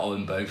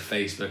on both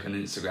Facebook and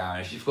Instagram.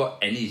 If you've got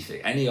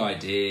anything, any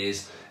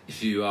ideas,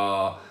 if you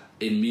are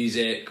in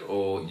music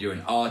or you're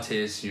an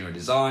artist, you're a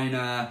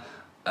designer,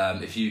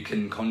 if you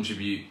can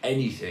contribute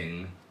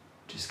anything,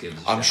 just give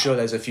us a shout. Sure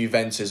there's a few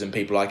venters and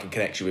people I can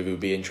connect you with who would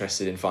be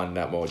interested in finding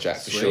out more, Jack,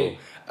 for Sweet.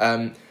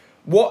 sure.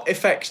 What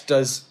effect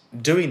does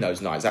doing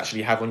those nights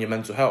actually have on your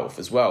mental health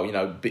as well? You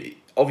know,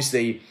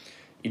 obviously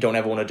you don't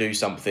ever want to do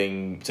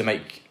something to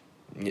make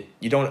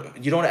you don't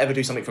want to ever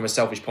do something from a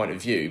selfish point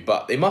of view,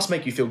 but it must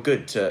make you feel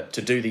good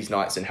to do these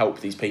nights and help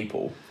these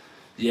people.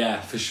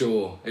 Yeah, for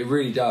sure. It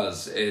really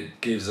does.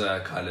 It gives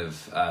a kind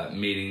of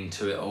meaning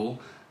to it all.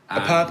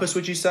 A purpose,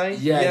 would you say?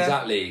 Yeah,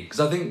 exactly. Because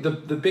I think the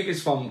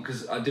biggest one,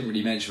 because I didn't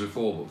really mention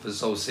before, but for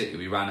Soul City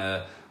we ran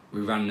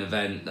an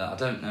event that I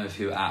don't know if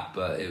you were at,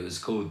 but it was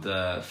called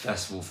the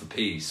Festival for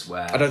Peace.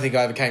 Where I don't think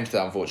I ever came to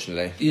that,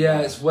 unfortunately.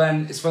 Yeah, it's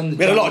when we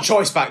had a lot of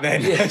choice back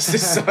then. Yeah,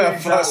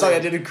 Sorry, I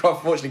didn't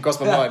unfortunately cross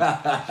my mind.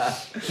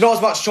 Not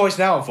as much choice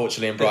now,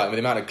 unfortunately, in Brighton with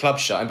the amount of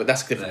clubs shutting, but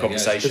that's a different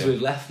conversation. Because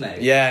we've left,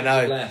 mate. Yeah,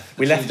 no,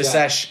 we left the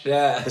sesh.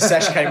 Yeah, the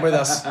sesh came with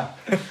us.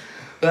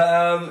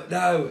 But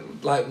no,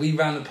 like we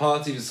ran a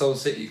party with Soul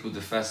City called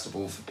the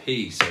Festival for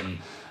Peace,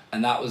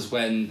 and that was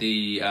when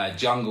the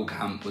jungle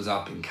camp was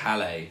up in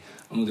Calais.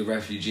 All the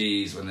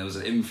refugees, when there was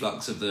an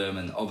influx of them,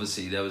 and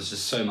obviously there was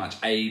just so much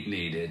aid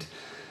needed,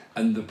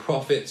 and the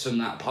profits from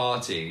that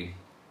party,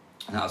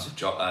 and that was with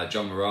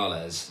John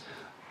Morales,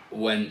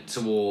 went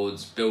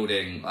towards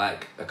building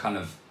like a kind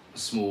of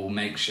small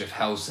makeshift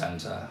health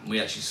centre. We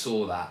actually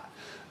saw that.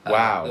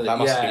 Wow, that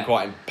must have been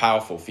quite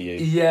powerful for you.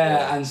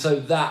 Yeah, and so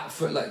that,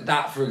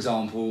 for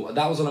example,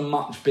 that was on a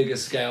much bigger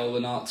scale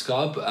than Arts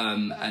Club,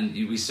 and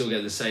we still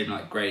get the same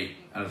like great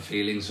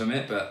feelings from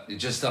it, but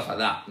just stuff like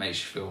that makes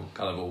you feel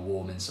kind of all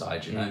warm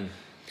inside, you know.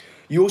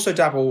 You also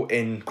dabble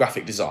in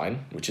graphic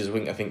design, which is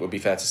I think would be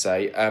fair to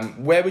say.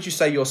 Where would you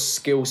say your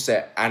skill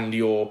set and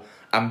your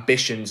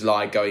ambitions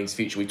lie going into the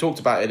future? We talked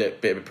about it a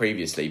bit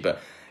previously, but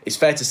it's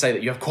fair to say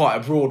that you have quite a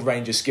broad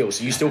range of skills.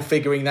 So you're still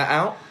figuring that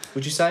out,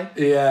 would you say?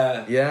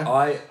 Yeah. Yeah.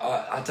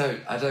 I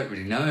don't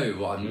really know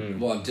what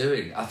I'm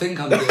doing. I think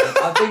I'm doing.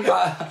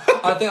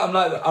 I think I'm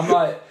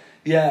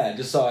like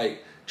just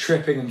like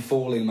tripping and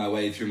falling my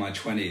way through my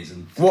 20s.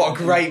 And what a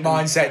great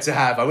mindset to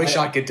have. I wish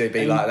I could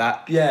be like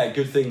that. Yeah,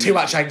 good thing. Too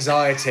much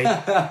anxiety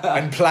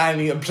and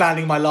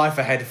planning my life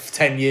ahead of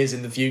 10 years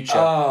in the future.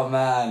 Oh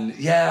man,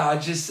 yeah.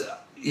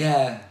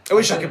 I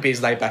wish I could be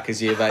as laid back as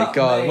you, mate.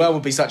 God, world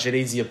would be such an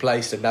easier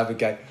place to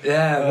navigate.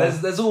 Yeah,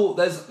 there's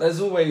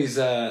always worries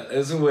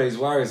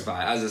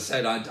about it. As I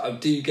said, I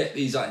do get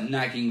these like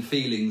nagging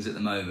feelings at the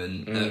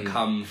moment that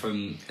come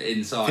from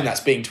inside. I think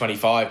that's being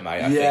 25,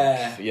 mate. I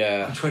think.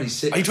 Yeah. I'm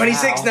 26. Are you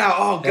 26 now?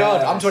 Oh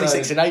God, I'm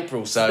 26 in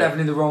April. So it's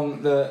definitely the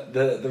wrong.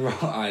 The wrong.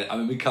 I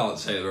mean, we can't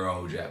say we're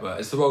old yet, but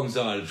it's the wrong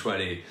side of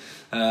 20.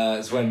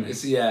 It's when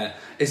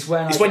it's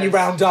when you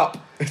round up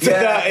to 30.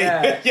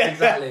 Yeah,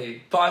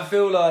 exactly. But I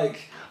feel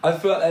like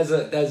there's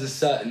a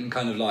certain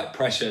kind of like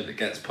pressure that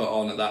gets put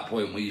on at that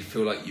point where you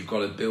feel like you've got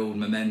to build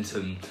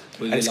momentum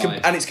with your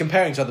life. And it's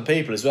comparing to other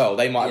people as well.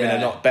 They might have been in a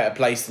not better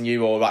place than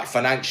you, or like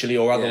financially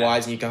or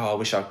otherwise, and you go, oh, I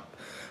wish I.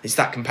 It's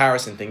that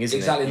comparison thing, isn't it?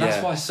 Exactly, and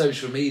that's why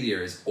social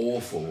media is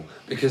awful,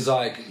 because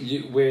like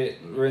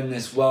we're in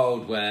this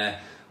world where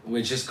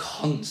we're just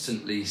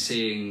constantly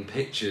seeing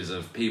pictures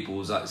of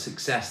people's like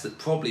success that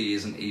probably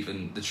isn't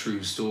even the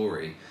true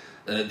story,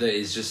 that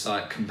is just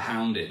like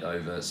compounded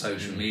over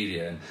social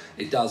media, and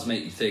it does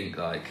make you think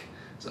like,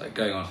 it's like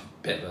going on a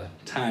bit of a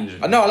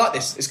tangent. No, I like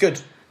this. It's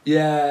good.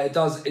 Yeah, it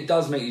does. It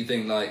does make you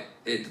think like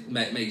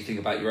make you think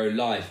about your own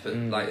life, but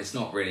like it's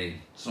not really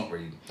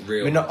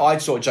real. I mean,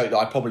 I'd sort of joke that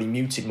I probably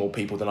muted more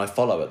people than I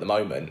follow at the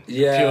moment.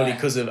 Yeah. Purely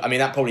because of, I mean,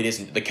 that probably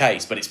isn't the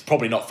case, but it's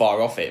probably not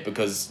far off it,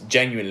 because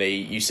genuinely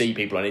you see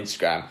people on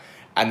Instagram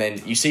and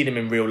then you see them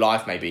in real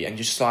life maybe, and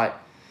you're just like,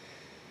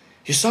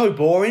 you're so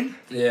boring.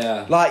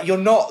 Yeah. Like, you're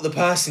not the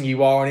person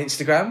you are on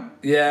Instagram.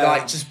 Yeah.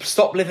 Like, just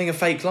stop living a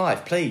fake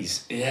life,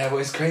 please. Yeah, well,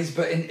 it's crazy,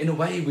 but in a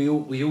way we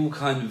all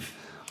kind of...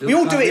 We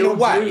all do it in a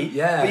way.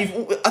 Yeah.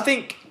 But I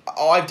think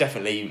I've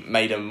definitely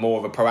made more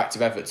of a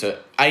proactive effort to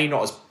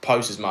not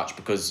post as much,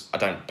 because I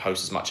don't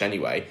post as much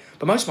anyway.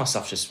 But most of my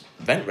stuff's just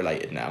event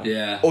related now.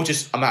 Yeah. Or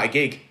just I'm at a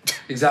gig.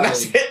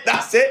 Exactly.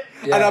 That's it.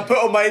 Yeah. And I put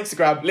on my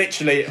Instagram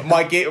literally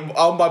my gig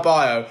on my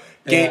bio.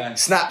 Gig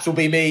snaps will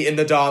be me in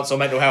the dance or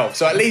mental health.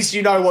 So at least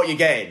you know what you're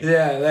getting.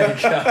 Yeah, there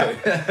you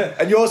go.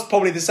 And yours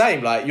probably the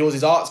same. Like, yours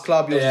is arts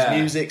club, yours is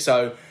music.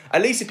 So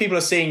at least if people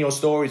are seeing your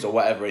stories or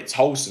whatever, it's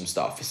wholesome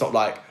stuff. It's not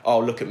like, oh,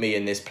 look at me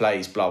in this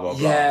place, blah blah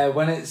blah. Yeah,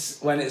 when it's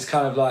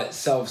kind of like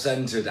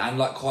self-centered and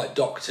like quite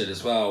doctored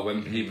as well.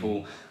 When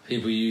people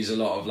use a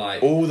lot of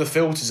like all the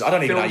filters. I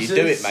don't even know how you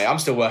do it, mate. I'm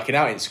still working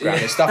out Instagram.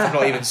 There's stuff I've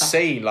not even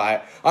seen.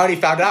 Like, I only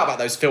found out about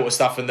those filter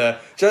stuff and do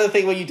you know the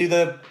thing where you do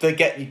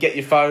you get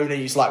your phone and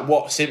you just like,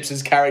 what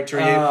Simpsons character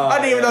are you? I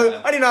didn't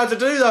even know how to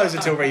do those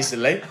until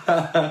recently.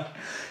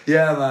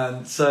 Yeah,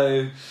 man.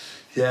 So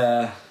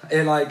yeah,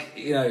 it like,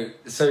 you know,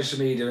 social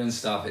media and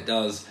stuff, it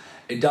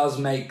does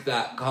make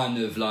that kind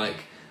of like,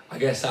 I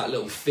guess that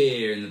little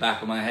fear in the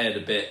back of my head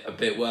a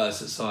bit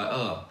worse. It's like,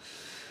 oh,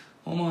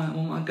 what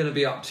am I going to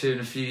be up to in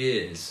a few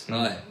years?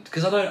 Like,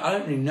 because I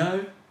don't really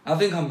know. I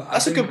think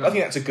that's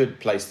a good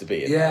place to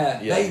be in. Yeah,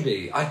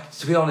 maybe.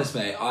 To be honest,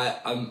 mate,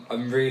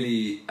 I'm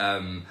really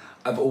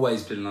I've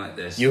always been like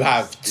this. You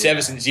have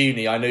ever since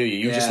uni. I knew you.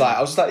 You were just like,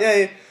 I was just like,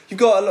 yeah. You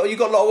got a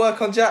lot of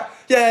work on, Jack?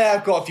 Yeah,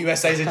 I've got a few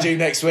essays due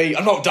next week.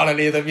 I've not done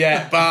any of them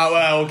yet, but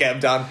well, we'll get them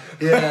done.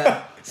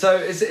 Yeah. So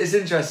it's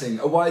interesting.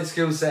 A wide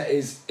skill set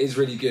is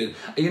really good.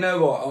 You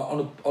know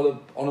what?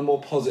 On a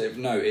more positive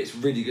note, it's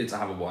really good to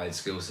have a wide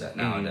skill set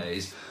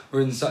nowadays.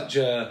 We're in such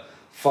a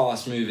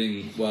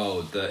fast-moving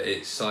world that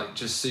it's like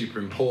just super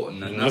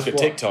important. And look at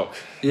TikTok.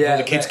 Yeah,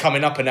 the kids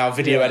coming up are now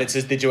video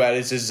editors, digital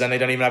editors, and they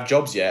don't even have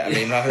jobs yet. I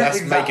mean,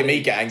 that's making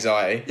me get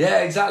anxiety. Yeah,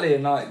 exactly,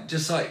 and like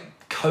just like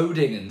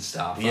coding and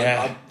stuff.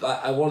 Yeah,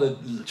 I want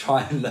to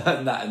try and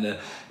learn that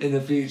in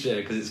the future,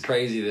 because it's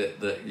crazy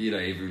that you know,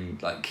 even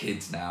like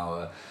kids now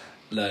are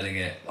learning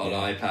it on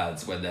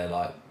iPads when they're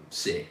like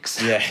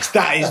 6. Yeah,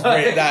 that is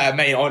that. I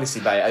mean,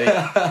 honestly, mate, I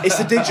think it's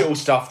the digital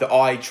stuff that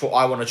I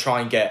want to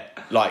try and get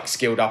like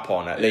skilled up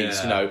on at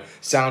least. You know,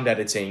 sound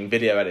editing,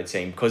 video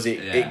editing, because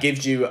it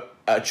gives you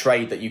a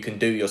trade that you can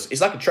do.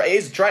 It's like a trade. It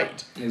is a trade.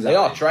 Exactly. They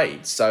are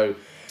trades. So,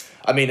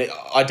 I mean,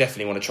 I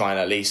definitely want to try and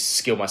at least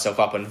skill myself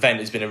up. And Vent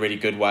has been a really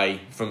good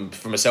way, from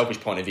a selfish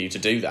point of view, to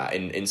do that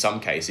in some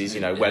cases.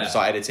 You know,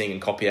 website editing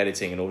and copy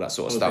editing and all that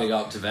sort of stuff. Big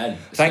up to Vent.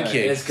 Thank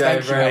you. It's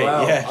going very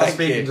well. Yeah, I was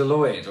speaking to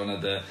Lloyd, one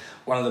of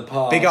the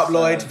past. Big up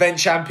Lloyd, Vent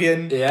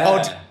champion,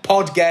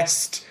 pod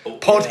guest,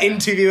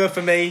 interviewer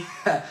for me.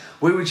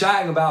 We were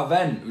chatting about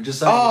Vent. We were just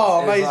saying,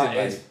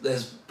 amazing!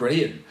 It's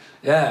brilliant.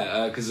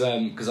 Yeah, because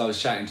I was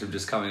chatting to him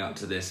just coming up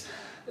to this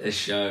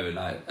show, and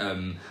like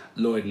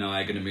Lloyd and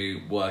I are going to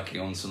be working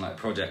on some like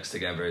projects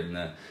together in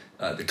the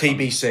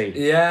TBC.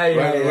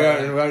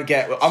 We won't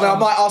get. I mean, I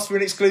might ask for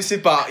an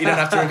exclusive, but you don't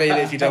have to reveal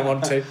it if you don't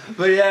want to.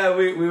 But yeah,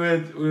 we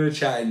were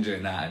chatting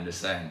during that and just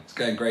saying, it's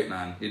going great,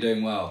 man. You're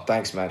doing well.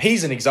 Thanks, man.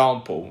 He's an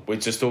example we're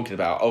just talking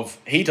about of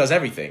he does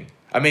everything.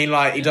 I mean,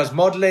 like, he does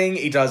modelling,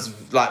 he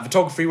does like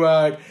photography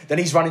work, then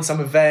he's running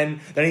some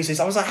event, then he says,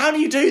 I was like, how do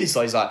you do this?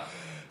 So he's like,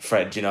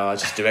 Fred, you know, I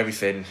just do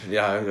everything. You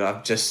know,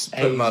 I just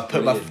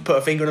put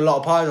a finger in a lot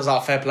of pies. I was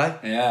like, fair play.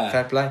 Yeah.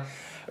 Fair play.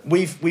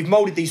 We've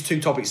moulded these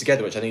two topics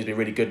together, which I think has been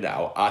really good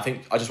now. I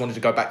think I just wanted to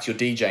go back to your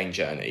DJing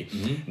journey.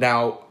 Mm-hmm.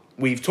 Now,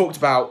 we've talked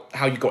about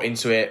how you got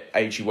into it,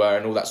 age you were,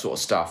 and all that sort of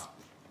stuff.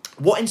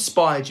 What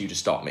inspired you to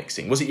start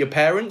mixing? Was it your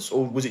parents,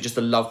 or was it just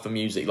a love for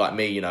music like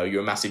me? You know,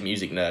 you're a massive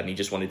music nerd and you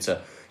just wanted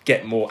to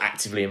get more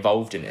actively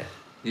involved in it.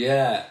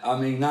 Yeah, I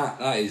mean,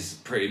 that is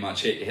pretty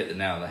much it. You hit the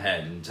nail on the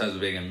head. In terms of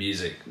being a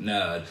music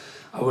nerd,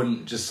 I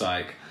wouldn't just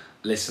like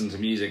listen to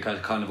music.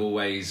 I'd kind of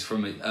always,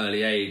 from an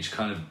early age,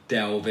 kind of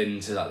delve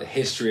into like the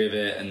history of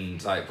it,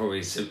 and like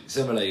probably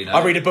similar, you know.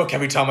 I read a book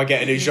every time I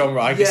get a new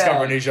genre. I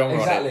discover a new genre.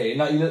 Exactly.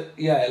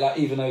 Like, like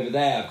even over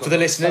there. I've got, for the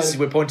listeners,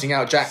 we're pointing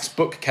out Jack's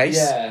bookcase.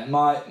 Yeah,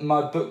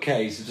 my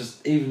bookcase has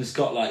just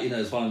got like, you know,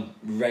 there's one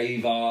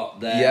rave art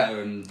there. Yeah.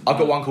 And I've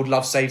got one called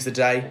Love Saves the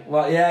Day.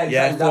 Well, yeah,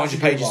 exactly.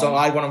 400 pages long.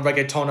 I had one on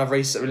reggaeton I've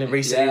recently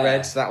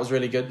read, so that was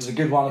really good. There's a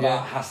good one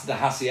about the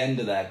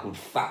Hacienda there called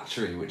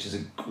Factory, which is a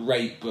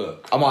great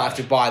book. I might have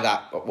to buy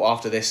that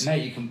after this.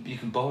 Mate, you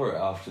can borrow it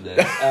after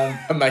this.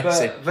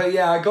 Amazing. But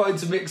yeah, I got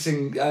into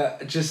mixing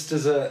just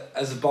as a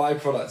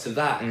byproduct of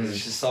that.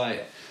 It's just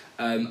like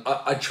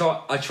I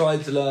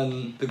tried to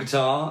learn the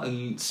guitar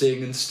and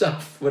sing and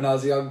stuff when I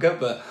was younger,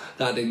 but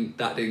that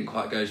didn't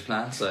quite go as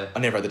planned. So I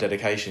never had the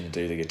dedication to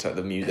do the guitar,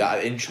 the music,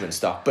 that instrument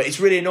stuff. But it's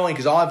really annoying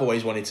because I've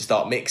always wanted to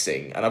start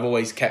mixing, and I've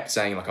always kept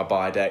saying like I'll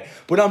buy a day.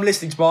 But when I'm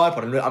listening to my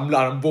iPod,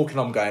 I'm walking,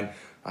 I'm going,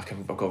 I've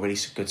got a really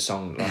good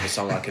song, like a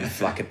song I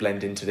can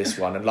blend into this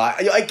one, and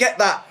like I get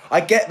that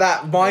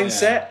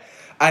mindset,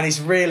 and it's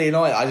really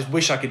annoying. I just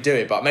wish I could do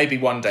it, but maybe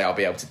one day I'll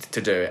be able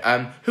to do it.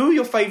 Who are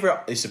your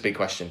favourite? This is a big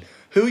question.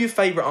 Who are your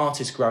fayvourite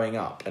artists growing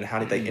up, and how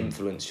did they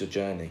influence your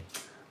journey?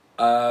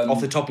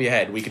 Off the top of your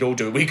head, we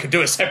could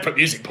do a separate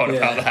music pod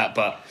about that,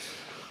 but.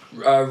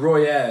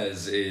 Roy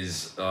Ayers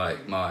is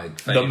like my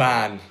favourite. The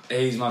man.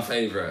 He's my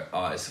favourite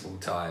artist of all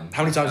time.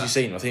 How many times have you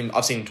seen him?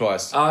 I've seen him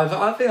twice.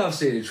 I think I've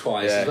seen him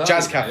twice. Yeah. As well,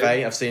 Jazz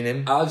Cafe, I've seen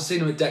him. I've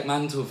seen him at Deck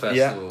Mantle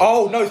Festival. Yeah.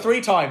 Oh no,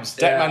 3 times.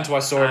 Deck Mantle, I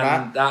saw him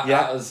at.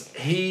 That was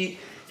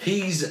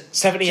he's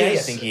 78, I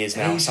think he is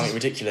now. Something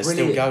ridiculous.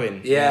 Brilliant. Still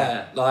going.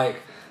 Yeah, like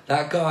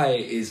that guy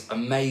is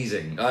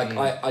amazing. Like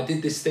I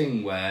did this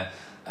thing where.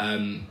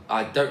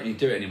 I don't really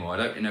do it anymore. I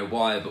don't really know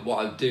why, but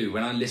what I do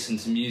when I listen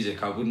to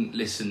music, I wouldn't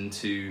listen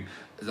to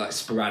like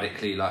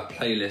sporadically like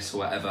playlists or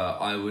whatever.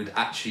 I would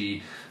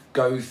actually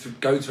go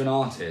to an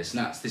artist,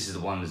 and this is the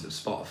wonders of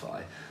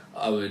Spotify.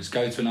 I would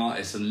go to an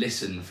artist and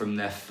listen from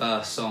their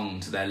first song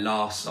to their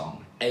last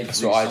song. Every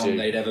song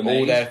they'd ever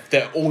made.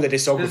 All their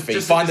discography.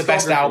 Find the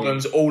best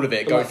albums, all of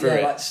it. Go through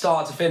it, like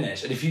start to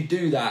finish. And if you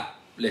do that,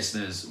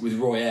 listeners, with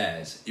Roy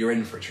Ayers, you're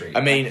in for a treat.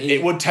 I mean,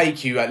 it would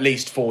take you at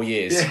least 4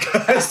 years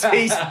because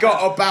he's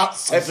got about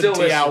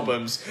 70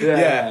 albums.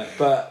 Yeah,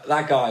 but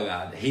that guy,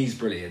 man, he's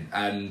brilliant.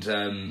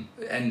 And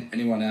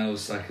anyone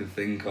else I could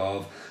think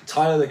of,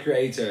 Tyler the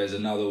Creator is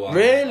another one.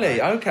 Really?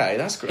 Okay,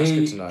 that's good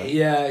to know.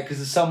 Yeah,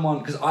 because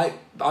I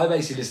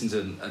basically listen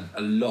to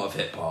a lot of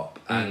hip hop,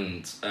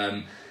 and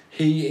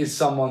he is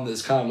someone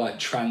that's kind of like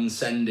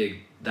transcending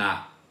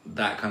that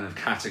kind of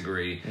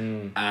category,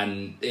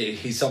 and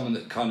he's someone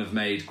that kind of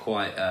made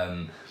quite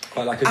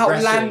quite like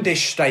aggressive.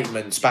 Outlandish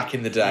statements back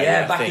in the day.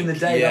 Yeah, I back think. in the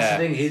day, Yeah.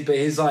 that's the thing.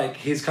 But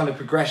his kind of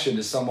progression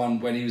as someone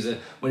when he was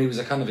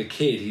a kind of a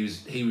kid,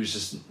 he was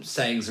just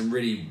saying some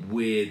really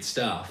weird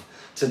stuff,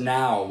 to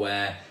now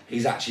where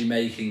he's actually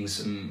making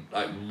some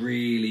like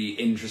really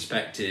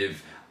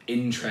introspective,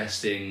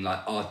 interesting,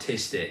 like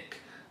artistic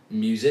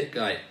music.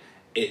 Like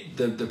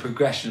the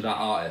progression of that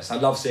artist. I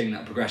love seeing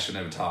that progression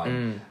over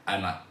time.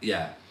 And like,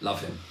 yeah,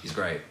 love him. He's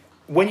great.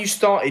 When you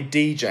started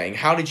DJing,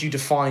 how did you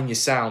define your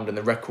sound and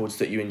the records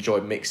that you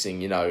enjoyed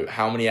mixing? You know,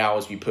 how many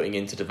hours were you putting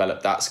in to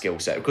develop that skill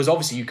set? Because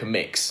obviously you can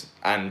mix,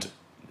 and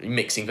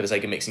mixing for the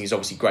sake of mixing is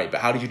obviously great, but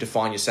how did you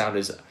define your sound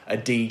as a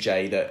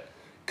DJ that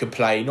could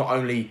play not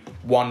only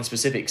one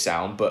specific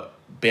sound, but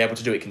be able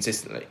to do it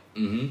consistently?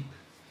 Mm-hmm.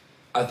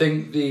 I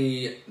think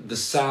the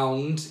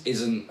sound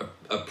isn't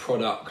a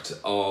product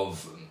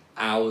of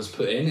hours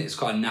put in. It's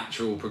quite a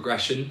natural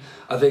progression,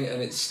 I think,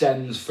 and it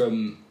stems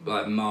from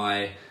like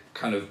my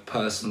kind of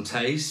personal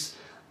taste.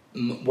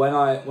 When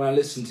I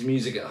listen to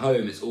music at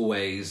home, it's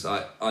always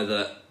like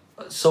either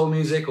soul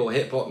music or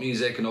hip hop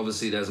music, and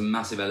obviously there's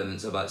massive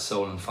elements of like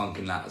soul and funk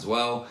in that as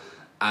well.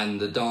 And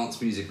the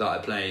dance music that I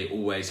play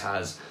always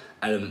has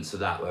elements of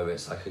that, where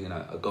it's like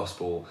a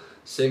gospel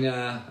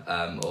singer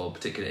or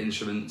particular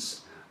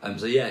instruments.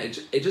 So yeah,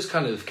 it just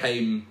kind of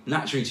came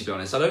naturally, to be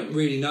honest. I don't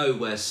really know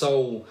where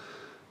soul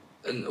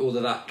and all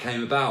of that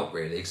came about,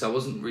 really, because it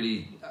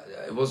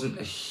wasn't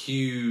a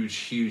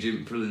huge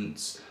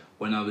influence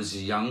when I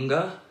was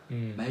younger.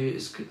 Maybe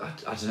it's,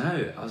 I don't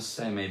know, I was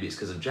saying maybe it's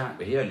because of Jack,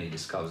 but he only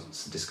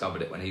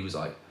discovered it when he was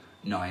like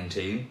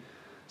 19.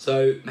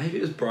 So maybe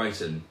it was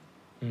Brighton.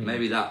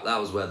 Maybe that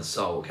was where the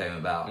soul came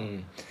about.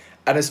 And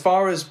as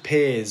far as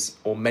peers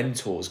or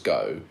mentors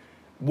go,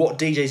 what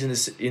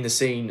DJs in the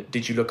scene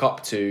did you look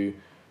up to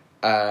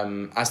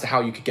as to how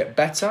you could get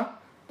better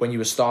when you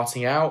were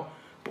starting out,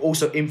 but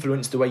also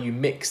influence the way you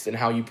mixed and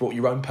how you brought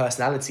your own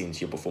personality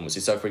into your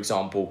performances? So, for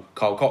example,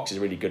 Carl Cox is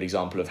a really good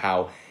example of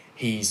how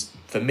he's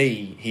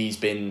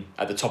been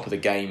at the top of the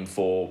game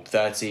for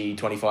 30,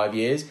 25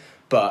 years,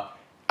 but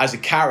as a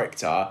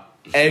character,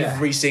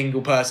 every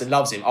single person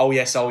loves him. Oh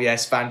yes,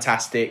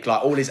 fantastic.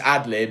 Like all his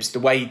ad-libs, the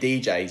way he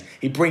DJs,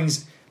 he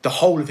brings the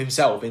whole of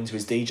himself into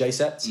his DJ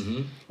sets.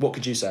 What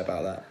could you say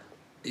about that?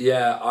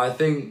 Yeah, I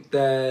think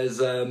there's,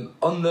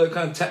 on the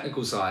kind of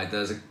technical side,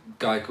 there's a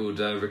guy called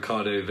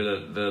Ricardo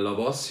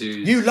Villalobos who...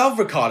 You love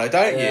Ricardo,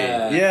 don't you?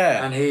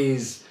 Yeah. And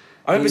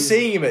I remember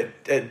seeing him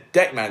at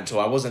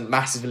Deckmantle. I wasn't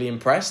massively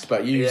impressed,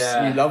 but you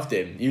loved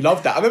him. You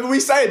loved that. I remember we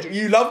said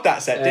you loved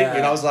that set, didn't you?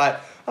 And I was like,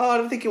 I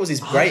don't think it was his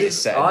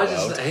greatest set in the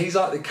world. He's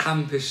like the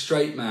campest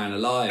straight man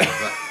alive.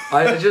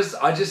 But I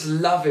just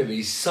love him.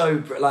 He's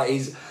so like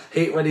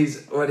when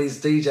he's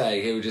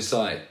DJing, he'll just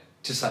like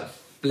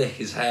flick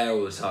his hair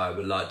all the time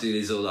and like do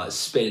these all like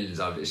spins.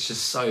 It's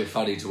just so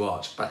funny to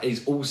watch. But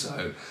he's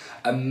also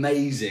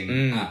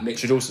amazing at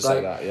mixing. Should also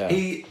say that, yeah.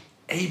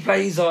 He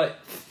plays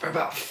like for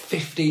about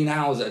 15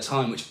 hours at a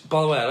time, which,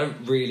 by the way, I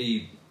don't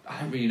really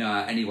know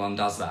how anyone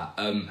does that.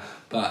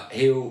 But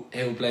he'll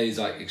play these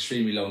like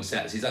extremely long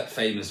sets. He's like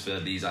famous for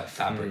these like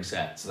fabric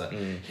sets that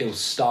he'll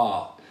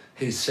start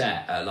his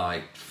set at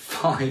like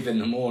 5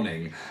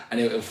 a.m. and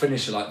he'll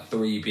finish at like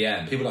 3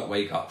 p.m. People like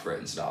wake up for it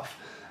and stuff.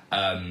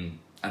 And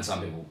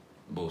some people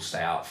will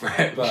stay out for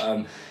it.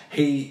 But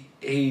he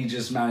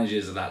just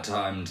manages at that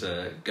time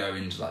to go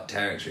into like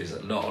territories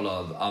that not a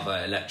lot of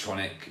other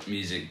electronic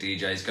music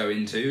DJs go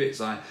into.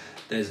 It's like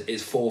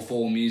it's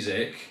 4/4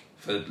 music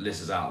for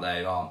listeners out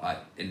there who aren't like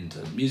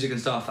into music and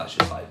stuff. That's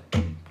just like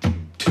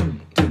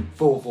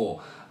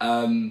 4/4.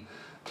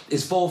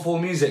 It's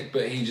 4/4 music,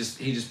 but he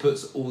just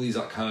puts all these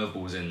like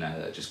curveballs in there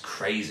that are just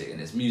crazy, and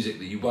it's music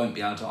that you won't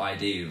be able to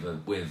ID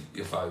with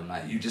your phone.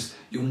 Like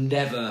you'll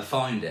never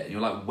find it, and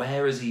you're like,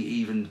 where has he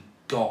even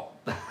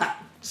got that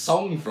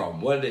song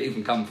from? Where did it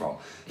even come from?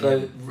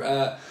 So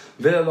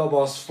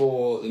Villalobos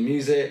for the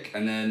music,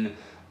 and then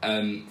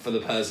for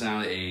the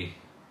personality,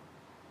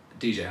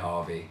 DJ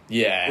Harvey.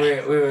 Yeah.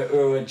 We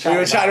were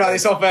chatting about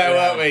this off air,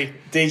 weren't we?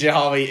 DJ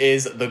Harvey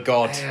is the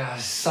god. Yeah,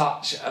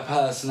 such a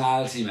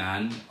personality,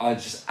 man. I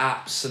just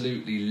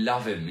absolutely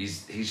love him.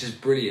 He's just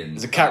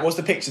brilliant. What's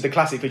the picture? The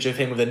classic picture of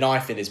him with a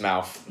knife in his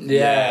mouth.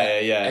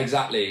 Yeah.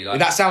 Exactly. Like,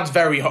 that sounds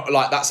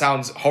that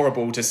sounds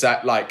horrible to say.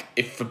 Like,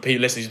 if for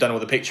people listeners who don't know what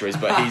the picture is,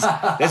 but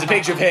there's a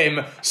picture of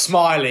him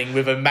smiling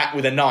with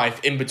a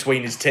knife in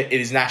between his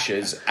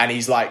gnashers, and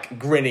he's like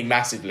grinning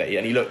massively,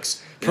 and he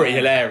looks pretty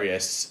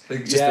hilarious.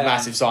 Just a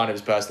massive sign of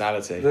his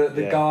personality.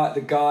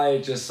 The guy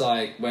just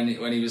like when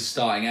he was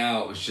starting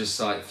out was just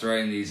like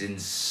throwing these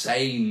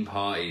insane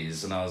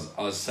parties, and I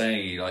was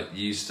saying he like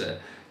used to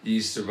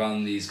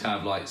run these kind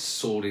of like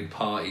sordid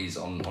parties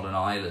on an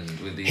island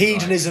with these.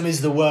 Hedonism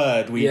is the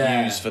word we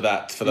use for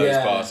those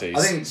parties.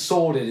 I think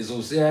sordid is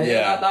also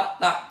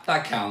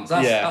that counts.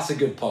 That's a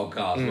good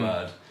podcast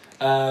word.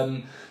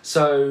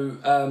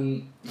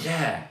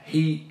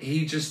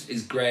 He just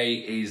is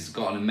great. He's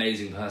got an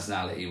amazing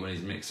personality when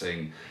he's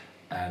mixing,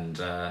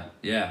 and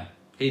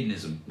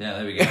Hedonism. Yeah,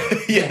 there we go.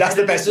 Yeah, that's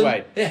the best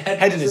way. Yeah,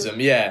 hedonism.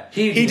 Yeah,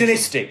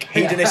 hedonistic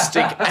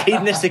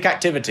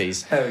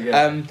activities. There we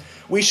go.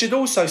 We should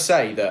also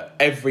say that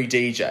every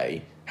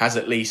DJ has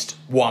at least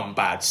one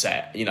bad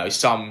set. You know,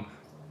 some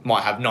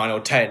might have 9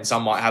 or 10,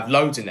 some might have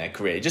loads in their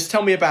career. Just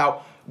tell me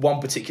about one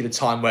particular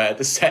time where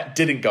the set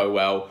didn't go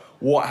well.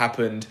 What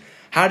happened?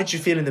 How did you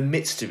feel in the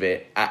midst of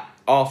it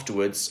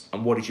afterwards,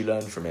 and what did you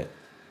learn from it?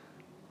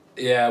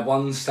 Yeah,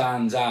 one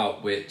stands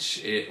out,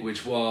 which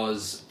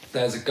was,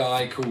 there's a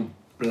guy called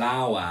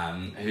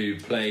Blauan who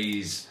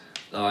plays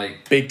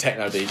like big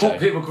techno DJ. What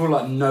people call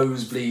like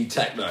nosebleed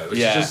techno, which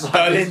is just like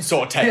Berlin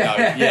sort of techno.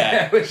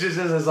 Yeah, which is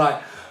just this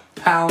like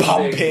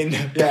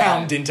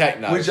pounding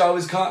techno, which I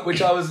was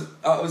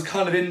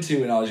kind of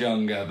into when I was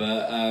younger,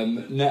 but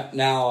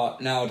now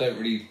I don't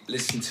really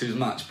listen to as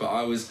much. But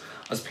I was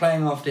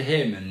playing after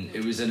him, and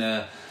it was in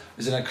a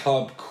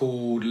club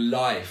called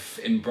Life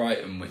in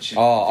Brighton, which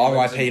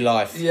R.I.P.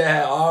 Life.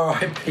 Yeah,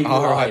 R.I.P. Life.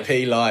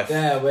 R.I.P. Life.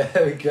 Yeah, well,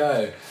 there we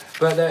go.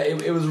 But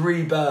it was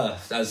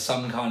rebirthed as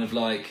some kind of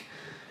like,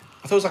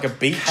 I thought it was like a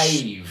beach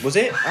cave. Was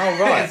it? Oh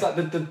right. It's like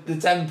the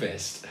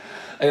Tempest.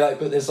 And like,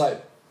 but there's like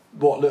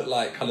what looked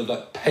like kind of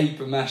like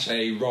paper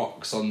mache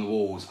rocks on the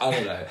walls. I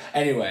don't know.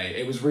 Anyway,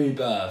 it was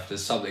rebirthed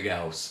as something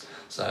else.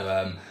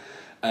 So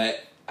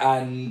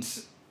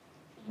and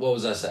what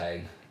was I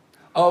saying?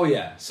 Oh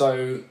yeah,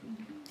 so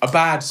a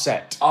bad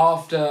set.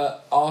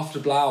 After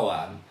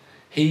Blauan,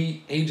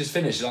 he just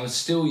finished, and I was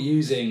still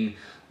using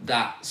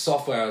that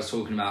software I was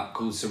talking about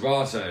called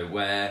Serato,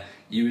 where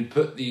you would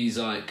put these,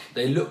 like,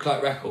 they look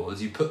like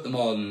records, you put them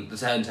on the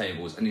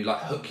turntables and you like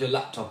hook your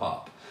laptop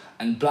up,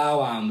 and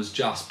Blauan was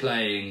just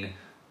playing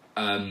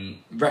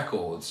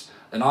records,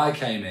 and I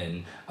came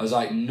in, I was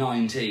like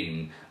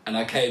 19, and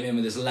I came in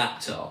with this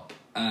laptop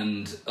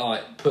and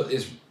I put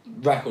this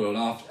record on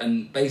after,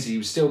 and basically he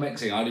was still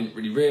mixing. I didn't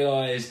really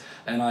realise,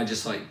 and I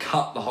just like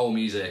cut the whole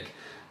music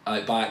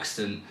by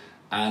accident,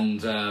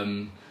 and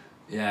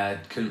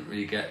couldn't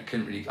really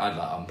I'd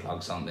like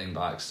unplug something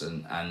by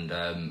accident, and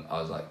I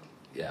was like,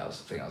 I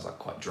was like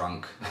quite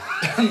drunk.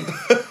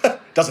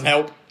 Doesn't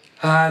help.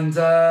 And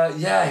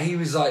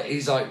he's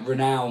like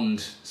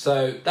renowned,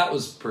 so that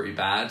was pretty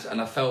bad, and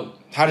I felt.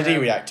 How did he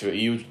react to it?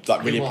 You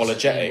like really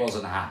apologetic? He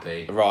wasn't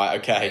happy. Right.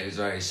 Okay. He was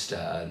very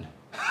stern.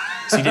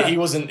 So he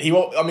wasn't. I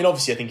mean,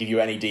 obviously, I think if you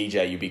were any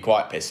DJ, you'd be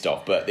quite pissed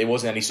off. But there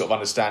wasn't any sort of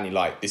understanding.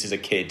 Like, this is a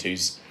kid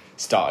who's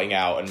starting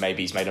out, and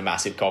maybe he's made a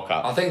massive cock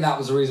up. I think that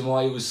was the reason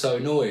why he was so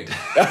annoyed,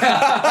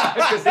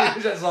 because he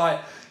was just like,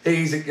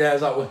 I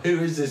was like, well, who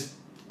is this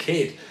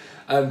kid?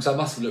 So I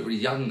must have looked really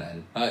young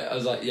then. I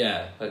was like,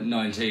 like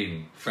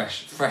 19,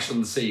 fresh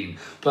on the scene.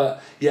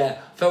 But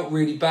felt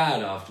really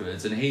bad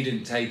afterwards, and he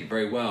didn't take it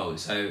very well.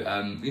 So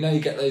you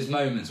get those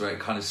moments where it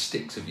kind of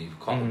sticks with you for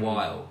quite a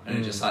while, and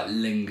it just like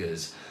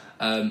lingers.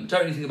 Don't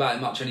really think about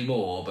it much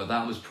anymore, but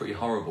that was pretty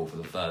horrible for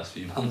the first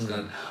few months.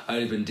 I'd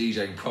only been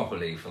DJing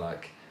properly for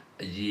like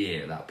a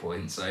year at that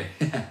point. So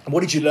what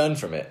did you learn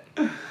from it?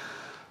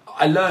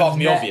 I learned. Apart from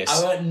the obvious.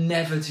 I learned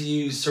never to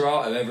use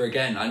Serato ever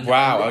again. Okay.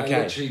 I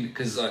literally,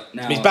 because like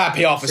now it's bad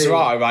PR for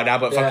Serato right now,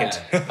 but fuck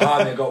it.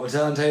 I got my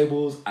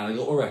turntables and I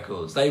got my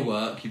records. They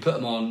work. You put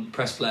them on,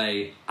 press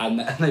play, and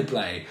they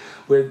play.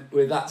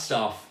 With that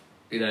stuff,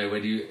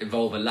 when you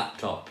involve a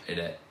laptop in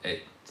it,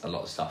 it's a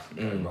lot of stuff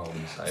going wrong.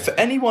 So. For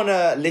anyone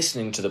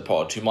listening to the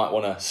pod who might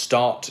want to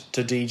start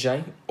to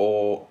DJ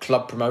or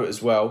club promote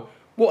as well,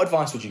 what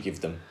advice would you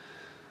give them?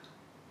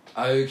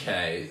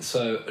 Okay,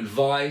 so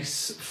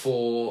advice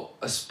for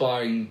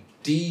aspiring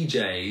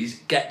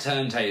DJs: get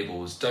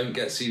turntables, don't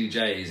get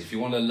CDJs. If you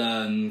want to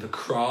learn the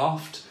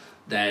craft,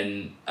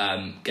 then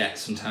get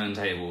some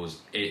turntables.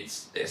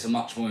 It's a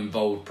much more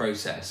involved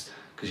process,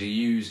 because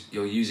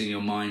you're using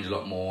your mind a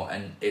lot more,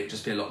 and it would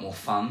just be a lot more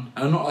fun.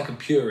 And I'm not like a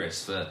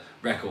purist for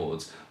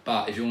records,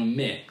 but if you want to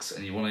mix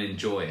and you want to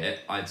enjoy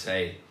it, I'd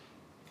say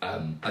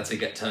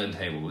get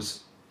turntables.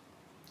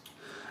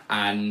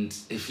 And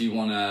if you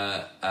want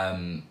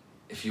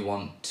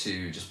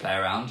to just play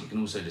around, you can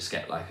also just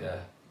get like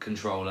a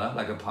controller,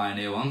 like a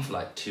Pioneer one, for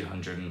like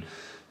 £250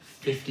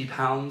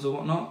 or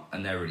whatnot,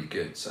 and they're really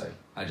good. So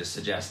I just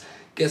suggest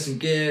get some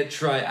gear,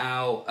 try it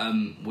out.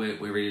 We're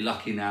really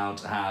lucky now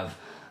to have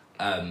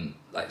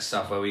like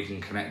stuff where we can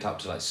connect up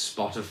to like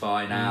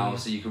Spotify now,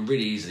 so you can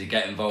really easily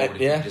get involved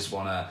if you just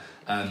want to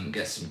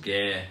get some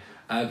gear.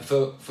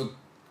 For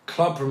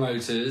club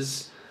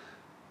promoters.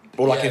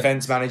 Or like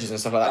events managers and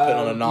stuff like that,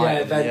 putting on a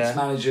night. Events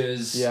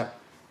managers. Yeah.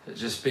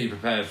 Just be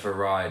prepared for a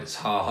ride. It's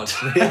hard.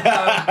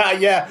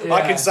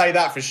 I can say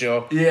that for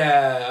sure.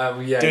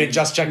 Doing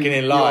Just Checking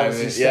In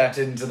Live. Stepped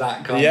into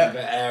that kind of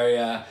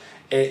area.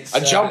 I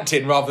jumped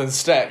in rather than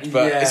stepped,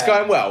 but it's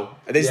going well.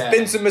 There's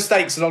been some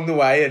mistakes along the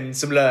way and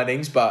some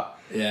learnings, but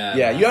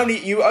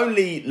you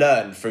only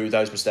learn through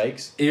those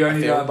mistakes. You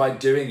only learn by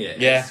doing it.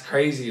 Yeah. It's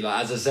crazy.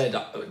 Like, as I said,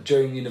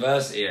 during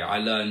university, I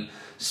learned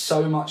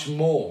so much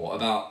more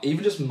about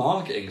even just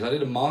marketing, because I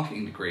did a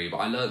marketing degree, but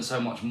I learned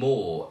so much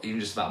more even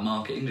just about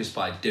marketing just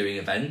by doing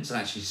events and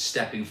actually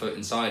stepping foot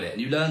inside it.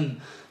 And you learn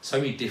so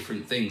many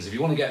different things. If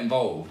you want to get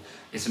involved,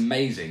 it's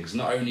amazing, because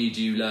not only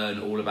do you learn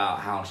all about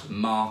how to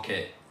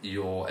market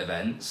your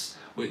events,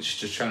 which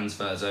just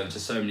transfers over to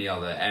so many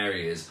other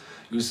areas,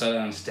 you also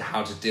learn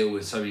how to deal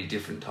with so many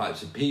different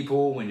types of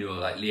people when you're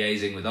like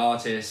liaising with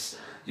artists.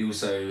 You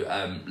also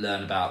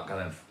learn about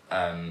kind of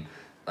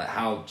like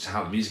how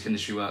the music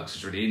industry works.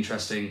 Is really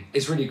interesting.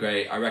 It's really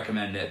great. I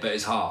recommend it, but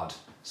it's hard.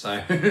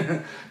 So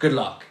good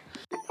luck.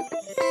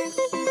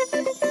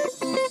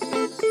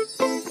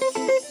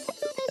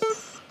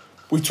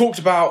 We've talked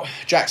about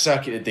Jack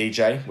Sirkett, the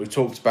DJ. We've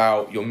talked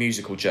about your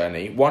musical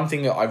journey. One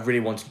thing that I really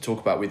wanted to talk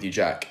about with you,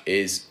 Jack,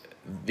 is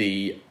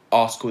the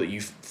article that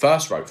you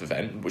first wrote for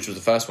Vent, which was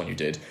the first one you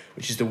did,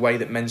 which is the way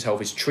that mental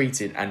health is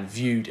treated and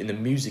viewed in the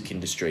music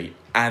industry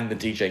and the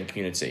DJing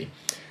community.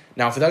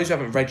 Now, for those who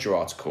haven't read your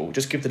article,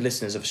 just give the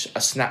listeners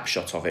a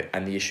snapshot of it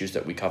and the issues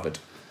that we covered.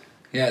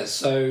 Yeah,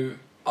 so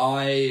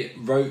I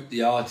wrote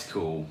the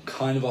article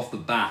kind of off the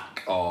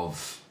back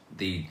of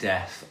the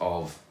death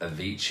of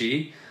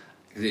Avicii.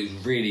 It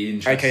was really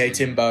interesting. AKA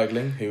Tim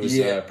Bergling, who was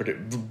a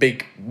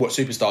big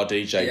superstar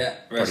DJ. Yeah,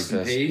 rest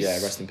in peace.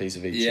 Yeah, rest in peace,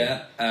 Avicii.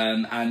 Yeah,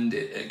 and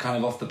it kind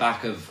of off the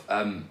back of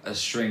a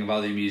string of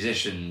other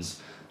musicians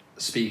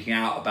speaking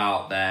out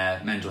about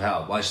their mental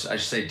health. Well, I should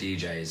say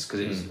DJs,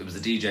 because it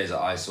was the DJs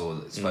that I saw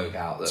that spoke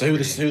out. That so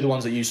who are the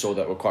ones that you saw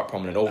that were quite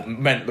prominent or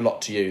meant a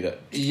lot to you that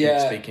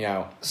were speaking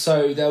out?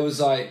 So there was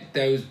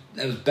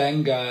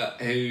Benga,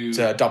 who's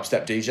a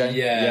dubstep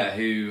DJ.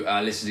 Who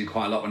I listened to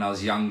quite a lot when I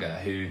was younger.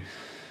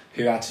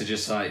 Who had to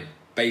just like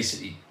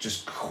basically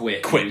just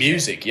quit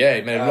music. Yeah,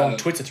 he made a long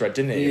Twitter thread,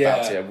 didn't he,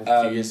 about it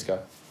a few years ago.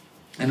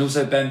 And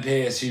also Ben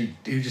Pearce, who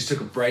just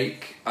took a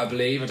break, I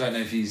believe. I don't know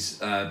if he's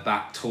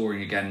back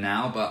touring again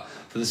now, but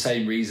for the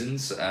same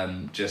reasons,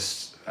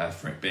 just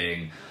for it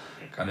being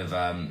kind of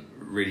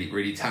really,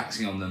 really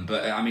taxing on them.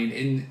 But I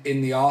mean,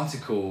 in the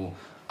article,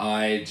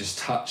 I just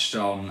touched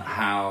on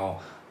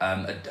how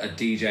a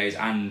DJ's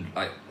and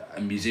like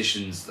a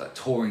musician's like,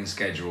 touring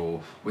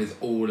schedule with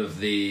all of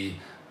the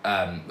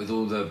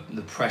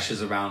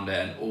pressures around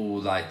it and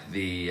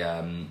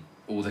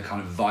all the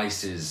kind of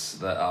vices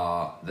that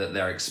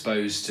they're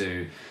exposed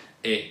to,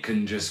 it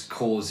can just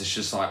cause this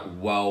just like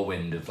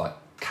whirlwind of like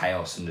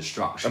chaos and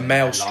destruction. A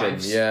maelstrom,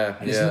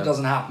 and it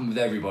doesn't happen with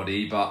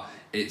everybody, but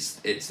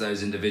it's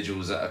those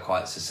individuals that are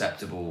quite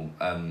susceptible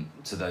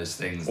to those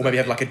things. Or maybe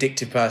have like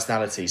addictive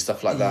personality,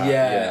 stuff like that.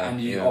 Yeah,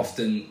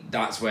 and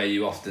that's where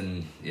you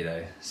often,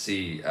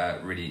 see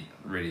really,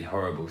 really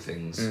horrible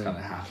things kind of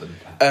happen.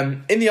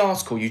 In the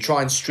article, you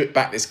try and strip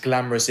back this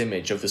glamorous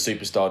image of the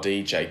superstar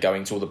DJ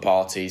going to all the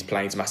parties,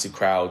 playing to massive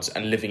crowds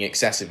and living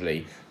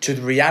excessively, to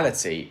the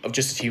reality of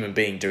just a human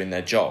being doing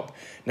their job.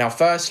 Now,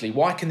 firstly,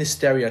 why can this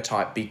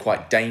stereotype be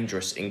quite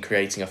dangerous in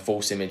creating a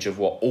false image of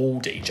what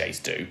all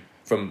DJs do,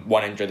 from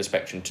one end of the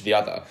spectrum to the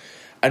other?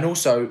 And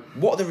also,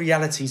 what are the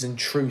realities and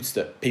truths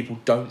that people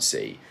don't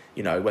see,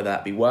 whether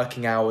that be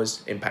working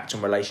hours, impact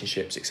on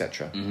relationships,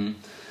 etc.? Mm-hmm.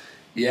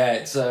 Yeah,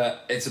 it's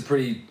a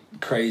pretty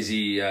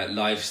crazy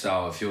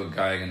lifestyle if you're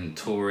going and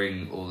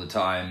touring all the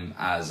time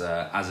as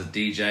a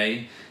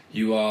DJ.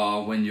 You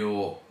are, when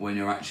you're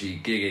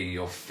actually gigging,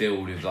 you're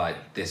filled with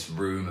like this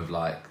room of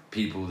like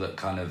people that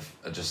kind of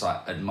are just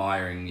like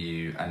admiring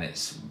you,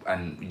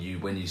 and you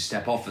when you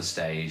step off the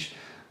stage,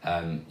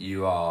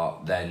 you are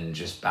then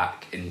just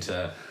back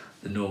into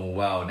the normal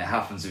world. And it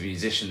happens with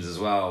musicians as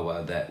well,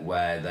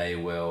 where they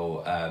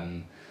will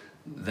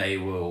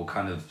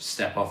kind of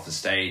step off the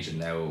stage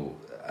and they'll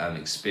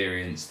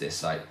experience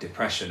this like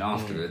depression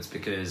afterwards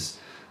because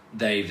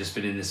they've just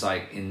been in this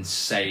like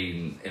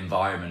insane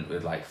environment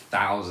with like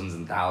thousands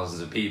and thousands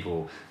of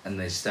people, and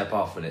they step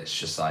off and it's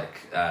just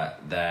like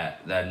their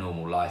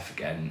normal life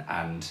again.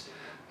 And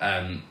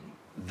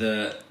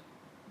the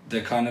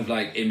kind of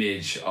like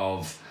image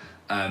of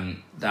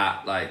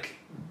that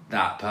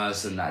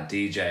person, that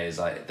DJ is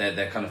like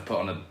they're kind of put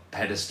on a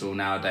pedestal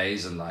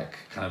nowadays and like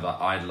kind of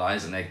like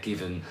idolized, and they've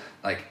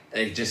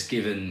just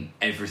given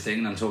everything.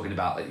 And I'm talking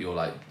about like you're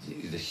like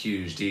the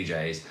huge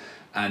DJs,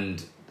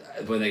 and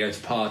when they go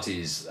to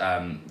parties,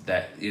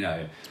 that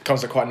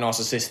comes quite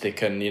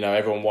narcissistic, and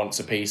everyone wants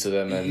a piece of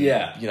them, and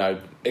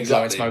exactly.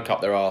 blow and smoke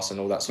up their arse and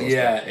all that sort of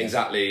stuff. Yeah,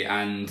 exactly.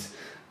 And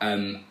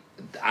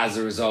as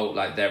a result,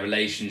 like their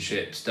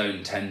relationships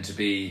don't tend to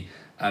be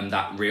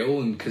that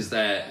real, and because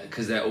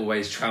they're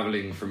always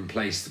traveling from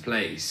place to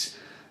place,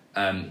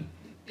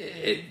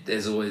 there's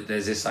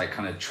this like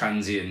kind of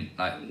transient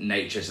like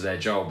nature to their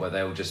job where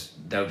they'll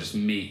just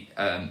meet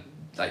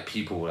like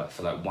people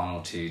for like 1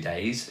 or 2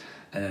 days,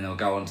 and then they'll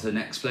go on to the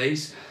next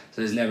place.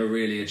 So there's never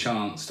really a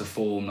chance to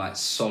form like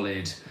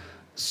solid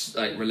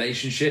like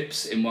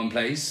relationships in one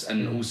place.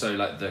 And also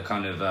like the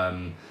kind of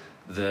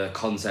the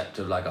concept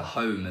of like a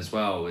home as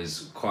well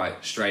is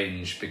quite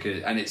strange,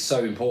 and it's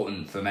so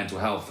important for mental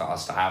health for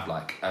us to have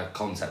like a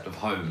concept of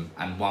home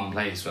and one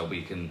place where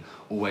we can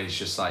always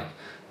just like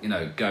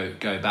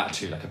go back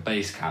to, like a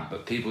base camp.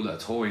 But people that are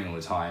touring all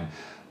the time,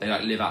 they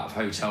like live out of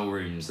hotel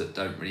rooms that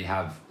don't really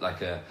have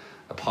like a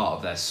part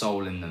of their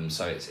soul in them.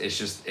 So it's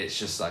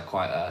just like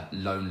quite a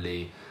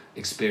lonely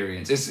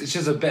experience. It's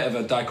just a bit of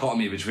a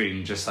dichotomy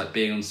between just like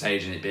being on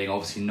stage and it being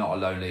obviously not a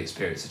lonely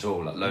experience at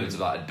all, like loads of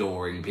like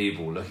adoring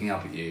people looking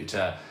up at you,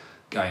 to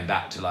going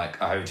back to like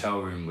a hotel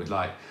room with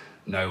like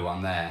no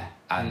one there,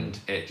 and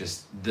it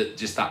just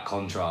that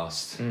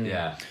contrast.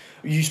 Yeah.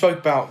 You spoke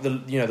about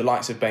the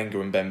likes of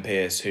Benga and Ben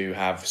Pearce, who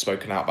have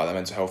spoken out about their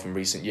mental health in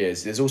recent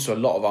years. There's also a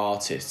lot of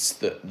artists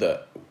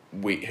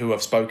who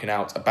have spoken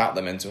out about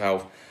their mental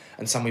health,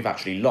 and some we've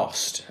actually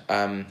lost.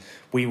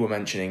 We were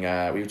mentioning,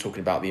 we were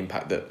talking about the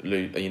impact that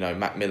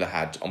Mac Miller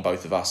had on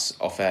both of us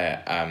off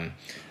air,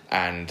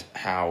 and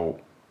how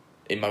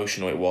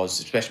emotional it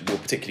was,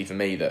 particularly for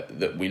me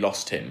that we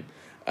lost him.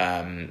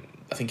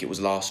 I think it was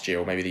last year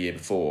or maybe the year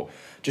before.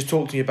 Just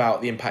talk to me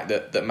about the impact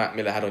that Mac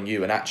Miller had on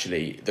you, and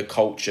actually the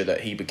culture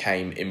that he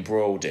became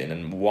embroiled in,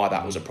 and why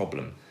that was a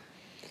problem.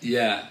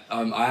 Yeah,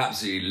 I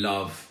absolutely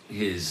love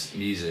his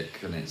music,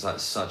 and it's like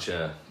such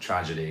a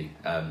tragedy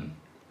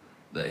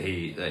that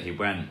he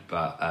went,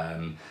 but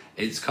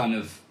it's kind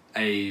of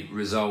a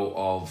result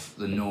of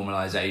the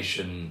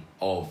normalization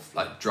of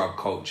like drug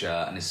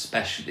culture, and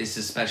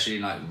especially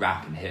like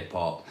rap and hip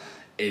hop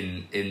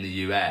in the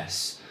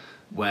US,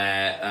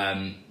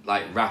 where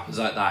like rappers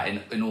like that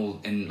in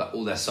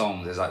all their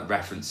songs, there's like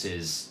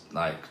references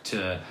like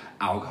to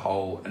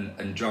alcohol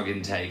and drug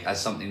intake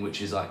as something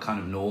which is like kind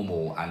of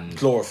normal and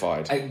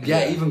glorified.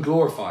 Even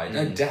glorified.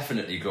 No,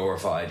 definitely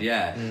glorified.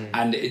 Yeah,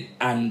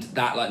 and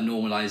that like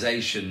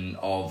normalization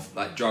of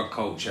like drug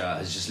culture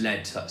has just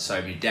led to so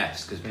many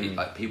deaths, because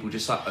people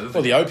just like overdose.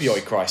 Well, the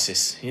opioid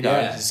crisis,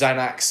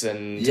 Xanax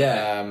and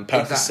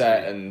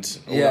Percocet and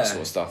all that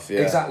sort of stuff. Yeah,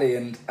 exactly,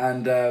 and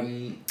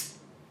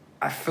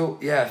I feel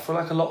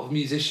like a lot of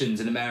musicians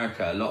in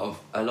America, a lot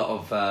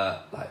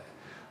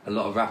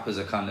of rappers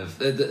are kind of.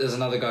 There's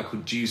another guy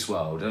called Juice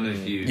WRLD. I don't know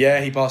if you. Yeah,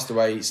 he passed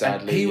away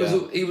sadly. He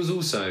was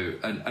also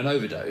an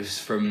overdose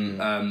from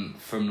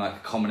like a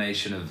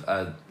combination of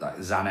like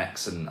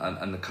Xanax and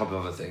a couple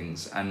of other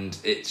things, and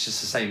it's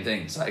just the same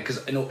thing. It's like,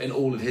 because in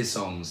all of his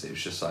songs, it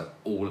was just like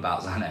all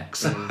about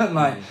Xanax,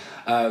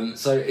 and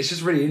so it's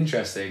just really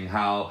interesting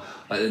how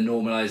like the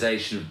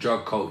normalization of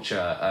drug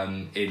culture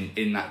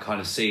in that kind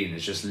of scene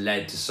has just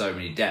led to so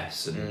many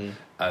deaths. And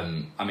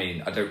I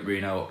mean, I don't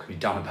really know what can be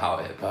done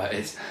about it, but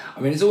it's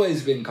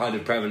always been kind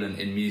of prevalent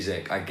in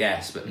music, I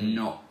guess, but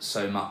not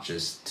so much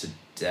as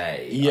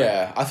today.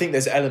 Yeah, I think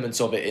there's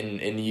elements of it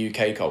in the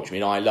UK culture. I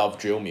mean, I love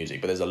drill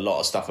music, but there's a lot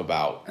of stuff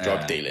about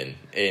drug dealing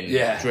in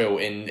drill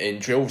in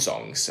drill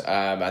songs,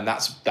 and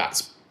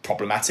that's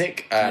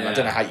problematic. I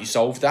don't know how you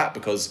solve that,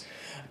 because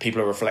people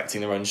are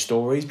reflecting their own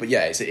stories. But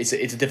yeah, it's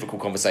a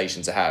difficult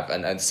conversation to have,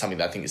 and something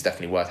that I think is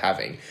definitely worth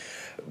having.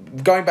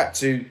 Going back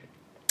to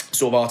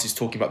sort of artists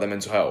talking about their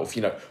mental health,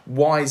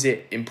 why is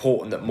it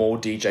important that more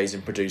DJs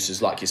and producers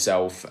like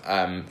yourself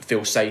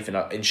feel safe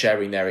in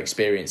sharing their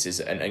experiences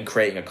and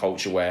creating a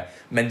culture where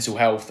mental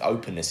health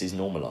openness is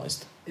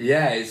normalised?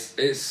 Yeah,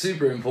 it's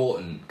super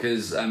important,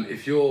 because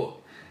if you're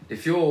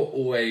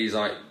always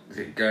like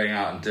going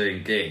out and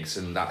doing gigs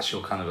and that's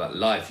your kind of like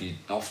life, you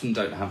often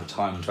don't have the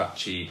time to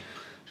actually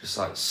just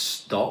like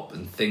stop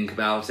and think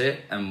about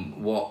it.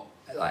 And what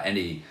like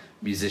any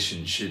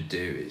musician should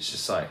do is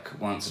just like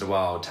once in a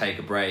while take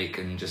a break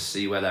and just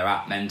see where they're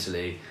at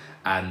mentally.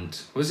 And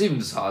it was even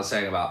just I was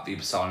saying about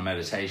Vipassana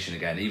meditation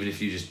again, even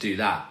if you just do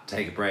that,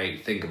 take a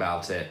break, think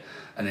about it,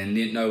 and then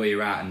know where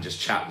you're at and just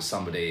chat with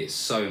somebody, it's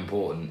so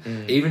important.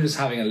 Even just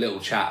having a little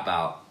chat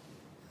about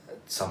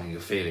something you're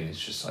feeling is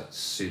just like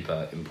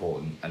super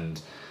important.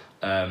 And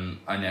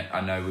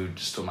I know we were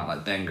just talking about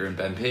like Benga and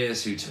Ben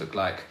Pearce, who took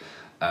like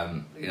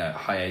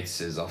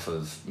hiatuses off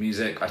of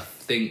music. I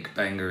think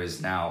Benga has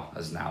now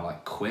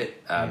like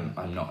quit.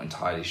 I'm not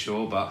entirely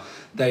sure, but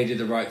they did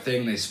the right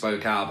thing. They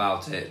spoke out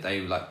about it.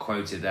 They like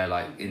quoted their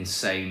like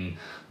insane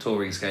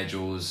touring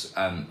schedules,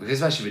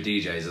 especially for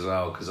DJs as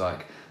well, because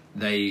like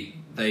they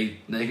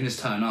can just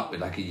turn up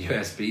with like a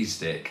USB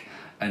stick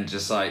and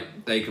just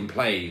like they can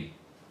play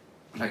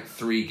like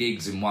 3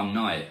 gigs in one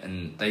night,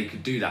 and they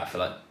could do that for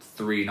like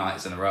 3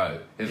 nights in a row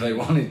if they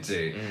wanted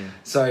to.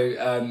 So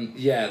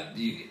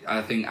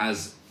I think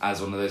as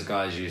one of those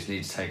guys, you just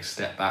need to take a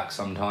step back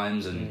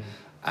sometimes and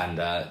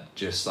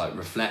just like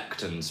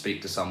reflect and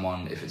speak to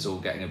someone if it's all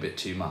getting a bit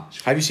too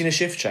much. Have you seen a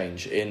shift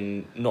change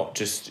in not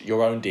just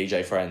your own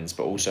DJ friends,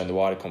 but also in the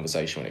wider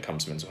conversation when it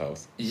comes to mental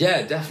health?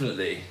 Yeah,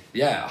 definitely.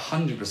 Yeah,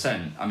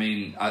 100%. I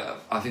mean,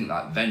 I think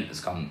that Vent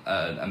has come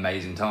at an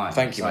amazing time.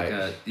 Thank you,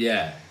 mate.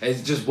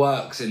 It just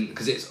works,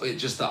 because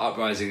it's just the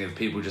uprising of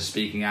people just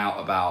speaking out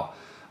about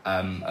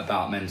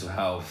mental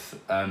health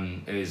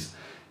is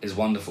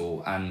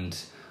wonderful. And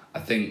I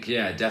think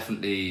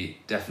definitely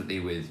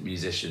with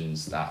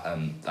musicians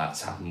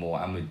that's happened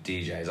more, and with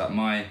DJs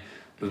like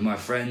with my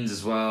friends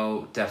as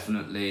well,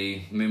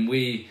 definitely. I mean,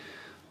 we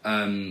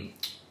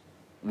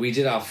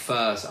did our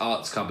first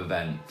Arts Club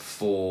event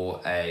for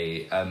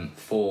a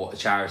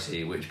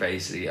charity which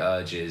basically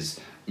urges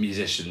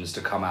musicians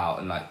to come out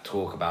and like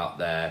talk about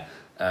their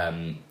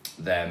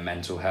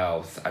mental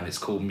health, and it's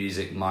called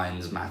Music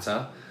Minds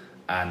Matter.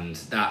 And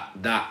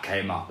that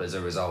came up as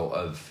a result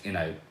of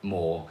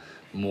more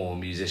more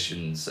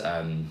musicians,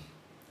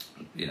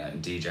 you know,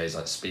 DJs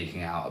like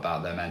speaking out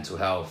about their mental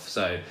health.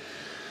 So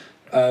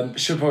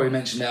should probably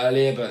mention it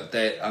earlier, but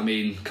I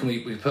mean, can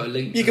we put a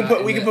link? We can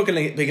put a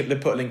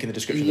link in the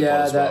description of the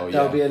pod as well.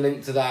 There'll be a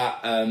link to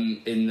that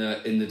in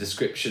the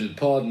description of the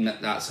pod, and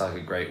that's like a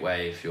great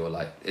way if you're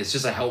like, it's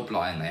just a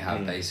helpline they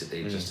have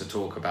basically just to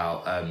talk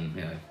about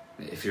you know,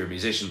 if you're a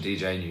musician or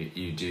DJ and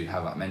you do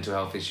have like mental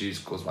health issues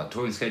caused by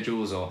touring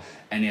schedules or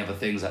any other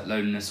things like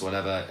loneliness or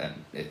whatever,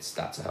 that's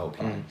a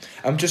helpline.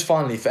 Just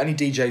finally, for any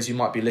DJs who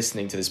might be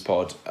listening to this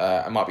pod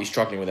and might be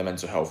struggling with their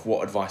mental health,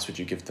 what advice would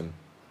you give them?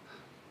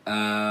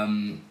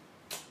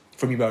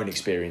 From your own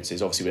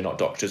experiences, obviously we're not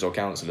doctors or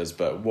counsellors,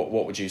 but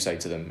what would you say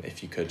to them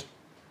if you could?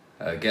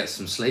 Get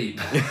some sleep.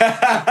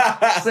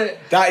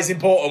 That is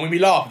important. When we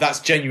laugh, that's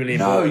genuinely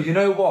important. No, you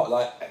know what?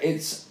 Like,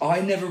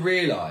 I never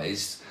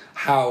realised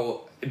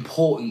how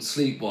important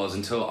sleep was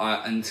until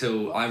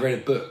I read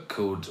a book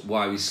called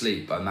Why We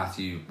Sleep by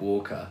Matthew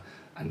Walker,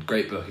 and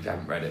great book if you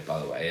haven't read it, by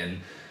the way.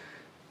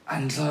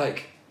 And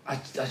like, I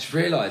just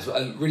realised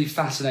a really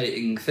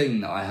fascinating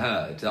thing that I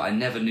heard that I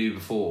never knew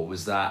before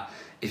was that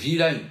if you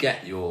don't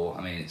get your,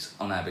 I mean, it's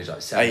on average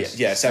like 7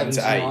 to 8, something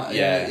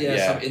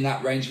in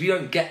that range. If you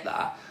don't get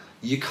that,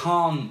 you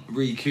can't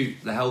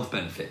recoup the health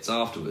benefits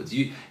afterwards.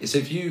 So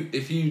if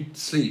you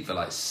sleep for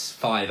like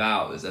 5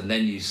 hours and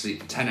then you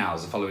sleep for 10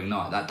 hours the following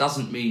night, that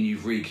doesn't mean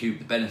you've recouped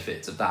the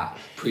benefits of that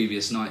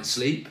previous night's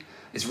sleep.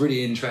 It's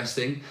really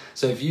interesting.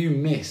 So if you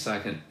miss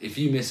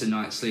a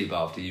night's sleep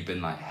after you've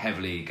been like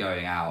heavily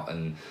going out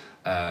and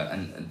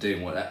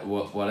doing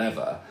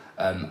whatever,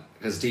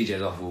 because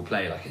DJs often will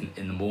play like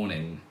in the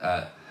morning,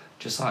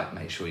 just like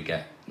make sure you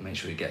get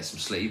some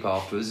sleep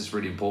afterwards. It's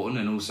really important,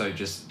 and also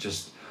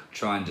just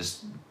try and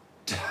just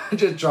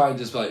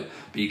like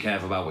be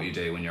careful about what you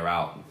do when you're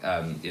out.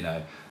 You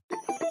know.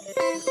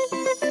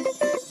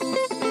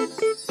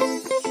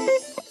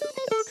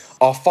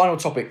 Our final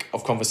topic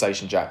of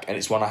conversation, Jack, and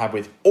it's one I have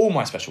with all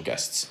my special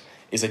guests,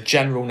 is a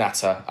general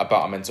natter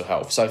about our mental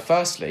health. So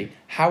firstly,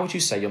 how would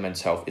you say your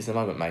mental health is at the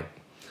moment, mate?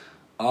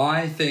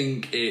 I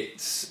think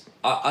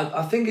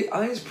I think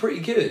it's pretty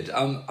good.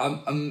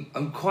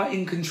 I'm quite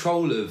in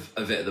control of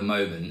it at the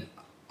moment.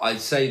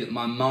 I'd say that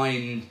my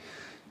mind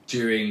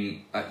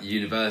during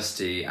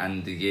university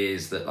and the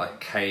years that like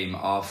came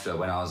after,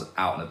 when I was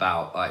out and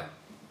about, like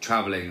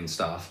travelling and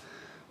stuff,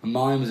 my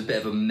mind was a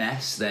bit of a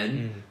mess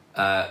then.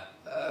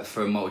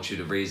 For a multitude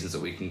of reasons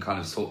that we can kind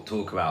of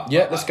talk about.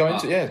 Yeah, let's go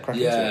into it.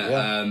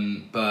 Yeah.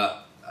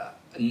 But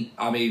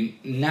I mean,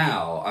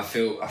 now I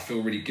feel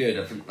really good.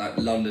 I think like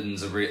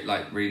London's a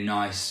really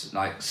nice,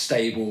 like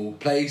stable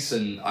place,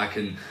 and I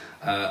can.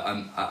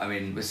 I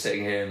mean, we're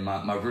sitting here in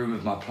my room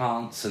with my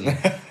plants, and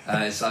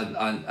I'm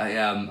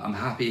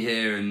happy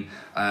here. And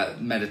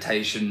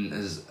meditation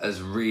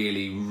has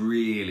really,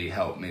 really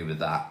helped me with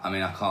that. I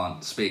mean, I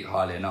can't speak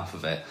highly enough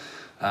of it.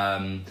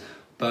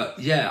 But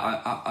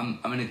yeah,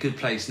 I'm in a good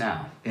place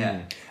now.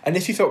 Yeah. And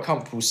if you felt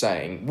comfortable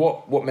saying,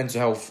 what mental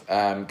health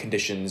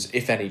conditions,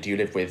 if any, do you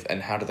live with,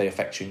 and how do they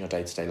affect you in your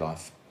day-to-day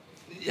life?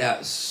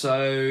 Yeah,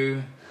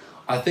 so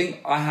I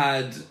think I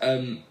had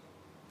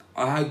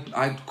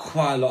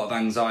quite a lot of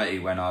anxiety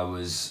when I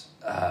was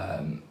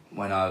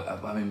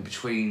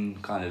between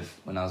kind of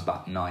when I was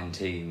about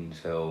 19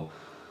 till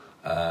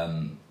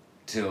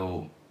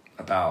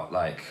about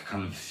like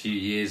kind of a few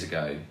years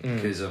ago,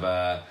 because of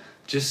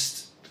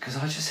because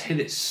I just hit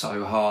it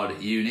so hard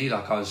at uni.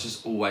 Like I was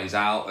just always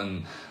out,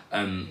 and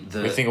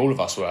I think all of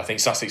us were. I think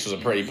Sussex was a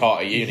pretty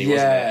party uni,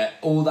 wasn't it? Yeah,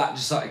 all that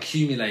just like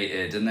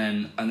accumulated, and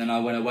then I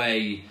went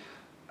away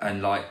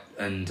and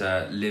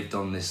lived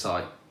on this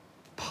like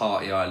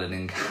party island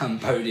in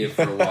Cambodia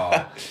for a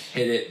while.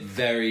 Hit it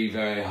very,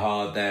 very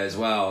hard there as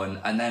well,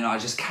 and then I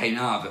just came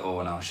out of it all,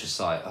 and I was just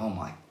like, oh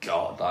my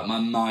god, like my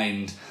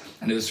mind,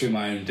 and it was through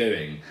my own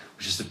doing,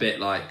 was just a bit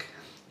like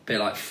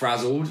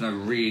frazzled, and I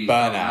really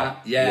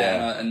burnout.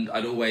 And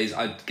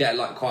I'd get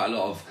like quite a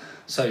lot of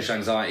social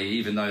anxiety,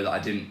 even though that I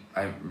didn't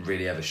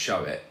really ever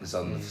show it, because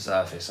on the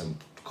surface I'm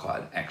quite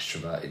an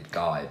extroverted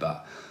guy,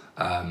 but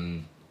I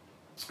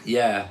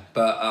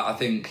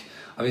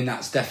mean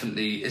that's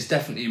definitely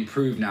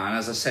improved now. And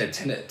as I said,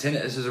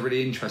 tinnitus is a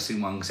really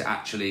interesting one, because it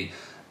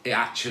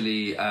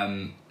actually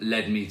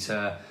led me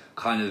to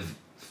kind of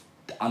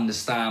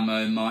understand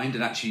my own mind,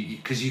 and actually,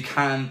 because you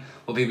can,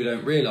 what people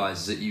don't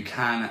realise is that you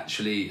can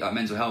actually, like,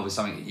 mental health is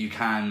something that you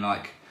can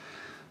like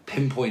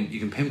pinpoint. You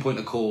can pinpoint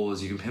the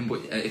cause, you can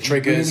pinpoint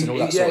triggers and all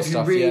that sort of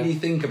stuff. If you really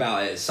think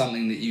about it, it's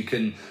something that you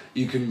can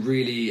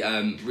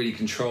really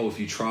control if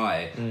you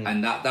try.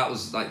 And that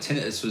was like,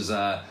 tinnitus was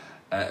a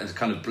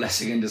kind of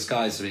blessing in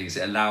disguise for me, because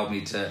it allowed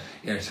me to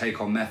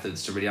take on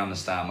methods to really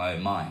understand my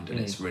own mind, and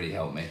it's really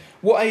helped me.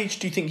 What age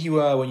do you think you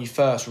were when you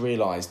first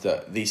realised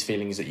that these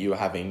feelings that you were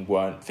having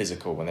weren't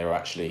physical, when they were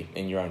actually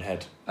in your own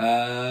head?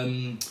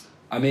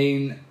 I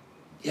mean,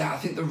 yeah, I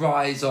think the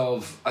rise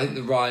of kind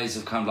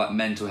of like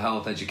mental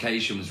health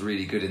education was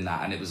really good in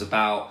that, and it was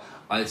about,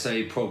 I'd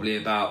say probably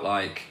about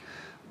like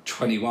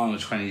 21 or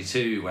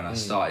 22 when I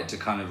started to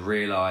kind of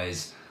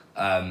realise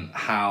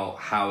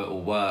how it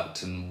all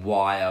worked and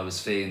why I was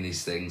feeling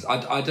these things.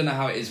 I don't know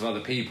how it is for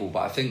other people, but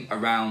I think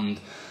around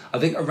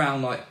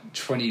like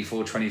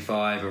 24,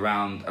 25,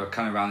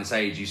 around this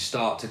age, you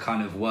start to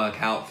kind of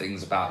work out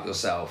things about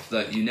yourself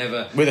that you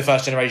never... We're the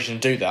first generation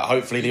to do that.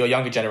 Hopefully your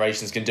younger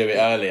generations can do it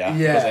earlier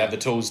because they have the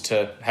tools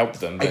to help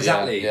them. But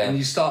exactly. And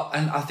you start,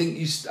 and I think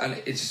and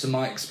it's just in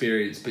my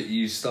experience, but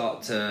you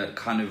start to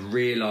kind of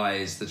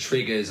realise the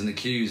triggers and the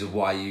cues of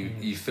why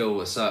you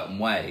feel a certain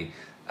way.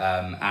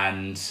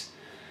 And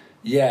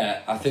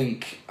yeah, I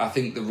think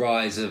the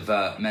rise of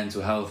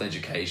mental health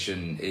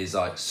education is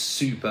like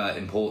super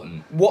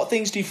important. What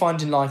things do you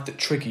find in life that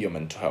trigger your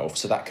mental health?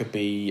 So that could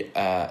be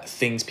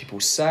things people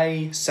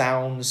say,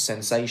 sounds,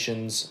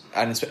 sensations,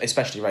 and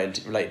especially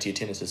related to your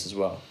tinnitus as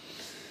well.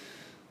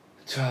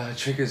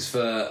 Triggers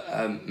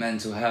for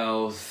mental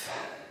health.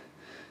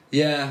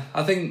 Yeah,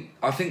 I think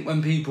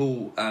when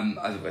people,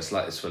 I think it's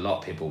like this for a lot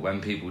of people. When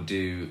people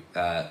do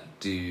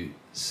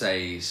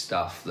say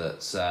stuff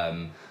that's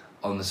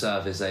on the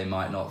surface they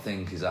might not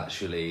think is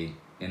actually,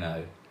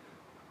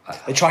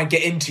 they try and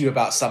get into you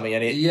about something,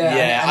 and and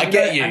I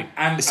get you.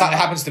 And it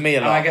happens to me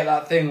a lot. And I get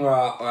that thing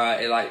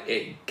where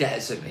it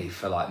gets at me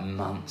for like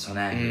months on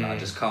end. And I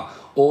just can't,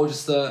 or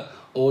just like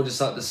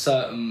a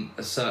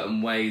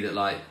certain way that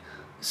like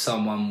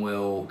someone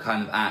will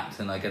kind of act,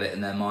 and I get it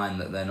in their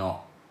mind that they're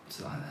not.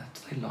 Do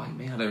they like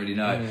me? I don't really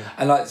know.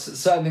 And like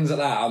certain things like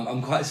that,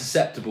 I'm quite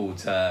susceptible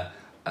to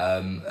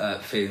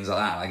feelings like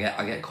that. And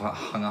I get quite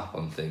hung up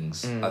on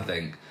things. I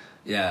think,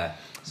 yeah.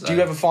 So. Do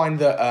you ever find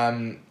that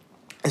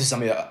this is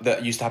something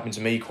that used to happen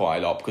to me quite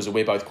a lot, because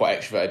we're both quite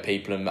extroverted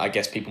people, and I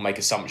guess people make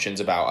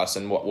assumptions about us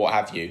and what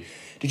have you.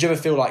 Did you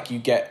ever feel like you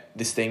get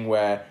this thing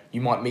where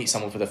you might meet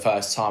someone for the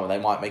first time and they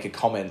might make a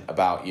comment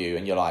about you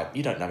and you're like,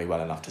 you don't know me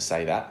well enough to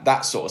say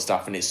that sort of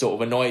stuff, and it sort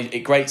of annoys, it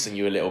grates on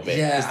you a little bit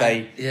because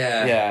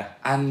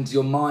and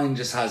your mind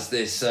just has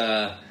this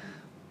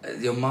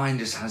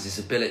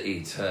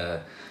ability to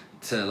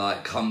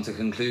like come to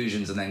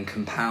conclusions and then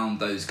compound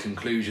those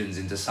conclusions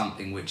into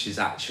something which is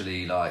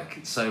actually like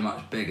so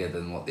much bigger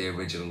than what the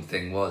original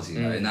thing was,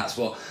 and that's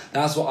what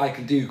I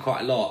can do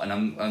quite a lot, and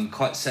I'm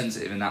quite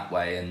sensitive in that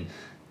way, and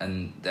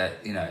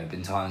that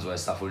been times where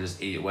stuff will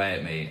just eat away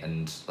at me,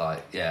 and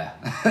like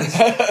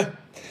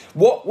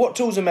What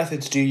tools and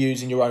methods do you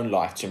use in your own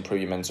life to improve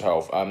your mental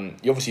health?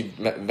 You obviously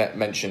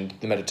mentioned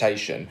the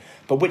meditation,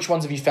 but which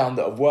ones have you found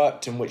that have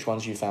worked and which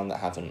ones you found that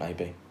haven't,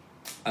 maybe?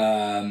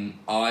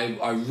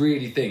 I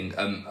really think,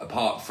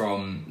 apart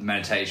from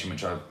meditation,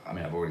 which I've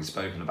already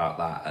spoken about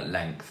that at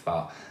length,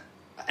 but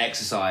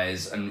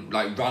exercise and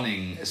like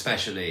running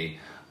especially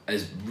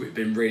has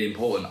been really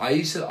important. I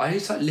used to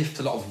like lift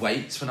a lot of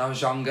weights when I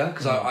was younger,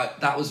 because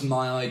that was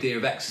my idea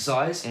of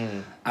exercise.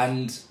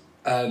 And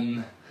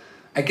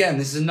again,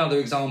 this is another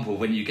example.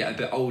 When you get a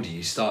bit older,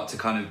 you start to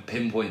kind of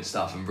pinpoint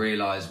stuff and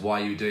realise why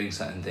you're doing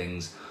certain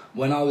things.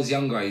 When I was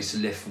younger, I used to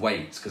lift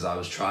weights because I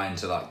was trying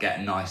to like get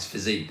a nice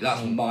physique.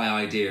 That's my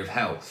idea of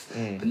health.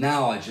 But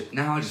now I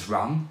just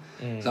run.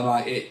 So I'm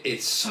like,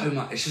 it's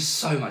just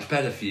so much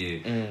better for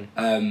you.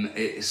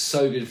 It's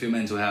so good for your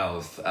mental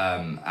health.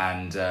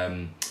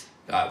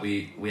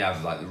 We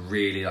have like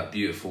really like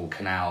beautiful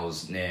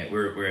canals near.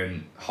 We're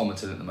in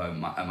Homerton at the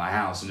moment at my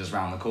house, and just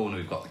round the corner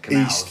we've got the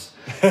canals.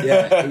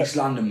 East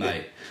London,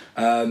 mate.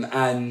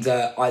 And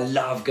I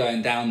love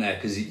going down there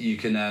because you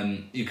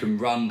can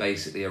run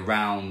basically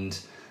around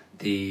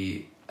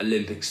the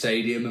Olympic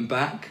Stadium and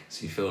back,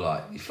 so you feel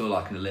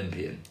like an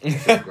Olympian. You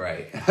feel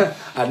great.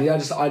 And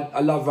I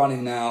love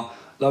running now.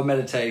 Love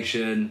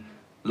meditation.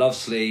 Love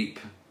sleep.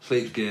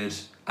 Sleep's good,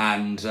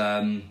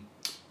 and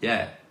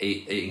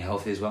eating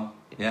healthy as well.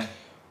 Yeah.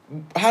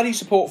 How do you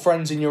support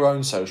friends in your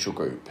own social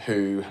group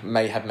who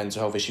may have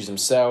mental health issues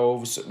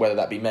themselves, whether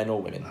that be men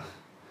or women?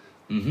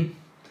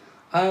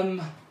 I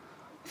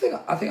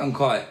think I'm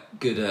quite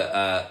good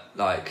at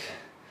like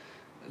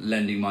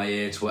lending my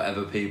ear to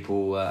whatever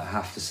people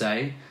have to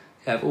say.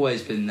 Yeah, I've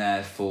always been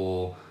there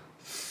for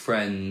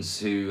friends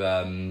who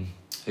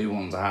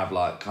want to have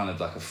like kind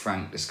of like a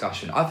frank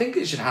discussion. I think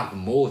it should happen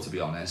more, to be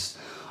honest.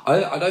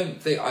 I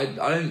don't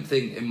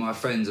think in my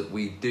friends that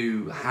we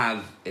do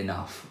have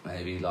enough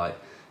maybe like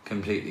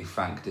completely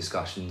frank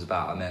discussions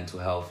about our mental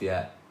health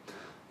yet.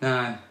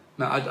 No,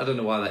 I don't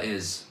know why that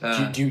is.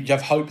 Do you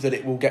have hope that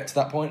it will get to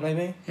that point,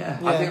 maybe? Yeah.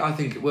 I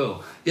think it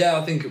will. Yeah,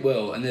 I think it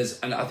will. And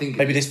I think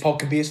maybe this pod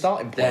can be a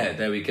starting point.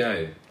 There we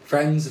go.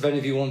 Friends, if any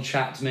of you want to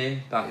chat to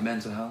me about your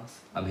mental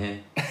health, I'm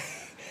here.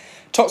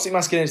 Toxic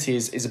masculinity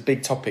is a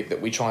big topic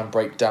that we try and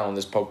break down on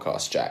this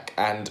podcast, Jack.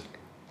 And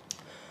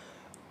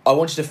I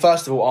wanted to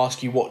first of all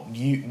ask you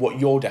what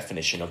your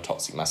definition of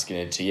toxic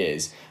masculinity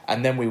is,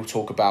 and then we will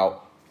talk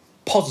about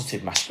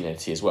positive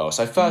masculinity as well.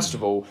 So first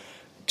of all,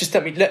 just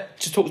talk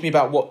to me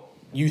about what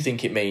you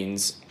think it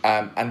means,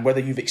 and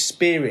whether you've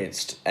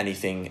experienced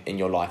anything in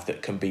your life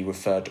that can be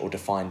referred or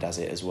defined as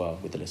it as well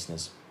with the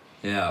listeners.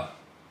 Yeah.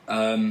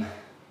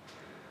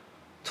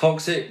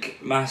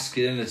 Toxic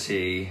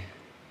masculinity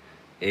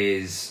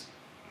is,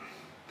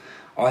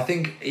 I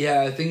think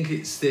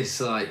it's this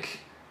like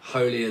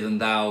holier than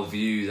thou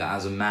view that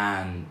as a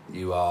man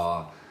you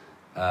are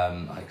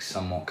like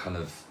somewhat kind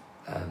of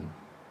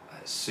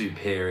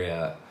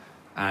superior,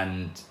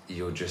 and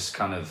you'll just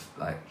kind of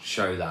like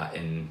show that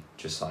in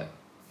just like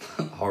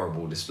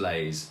horrible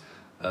displays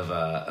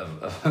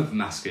of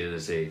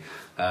masculinity.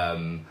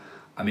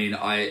 I mean,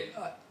 I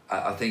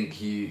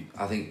think you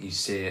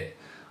see it.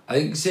 I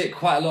think you see it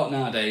quite a lot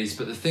nowadays.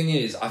 But the thing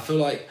is, I feel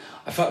like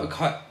we're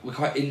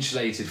quite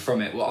insulated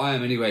from it. Well, I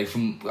am anyway.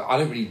 I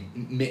don't really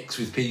mix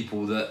with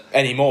people that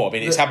anymore. I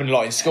mean, it's happened a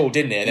lot in school,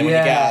 didn't it? And then when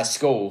you get out of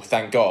school,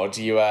 thank God,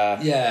 you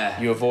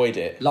avoid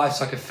it. Life's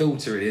like a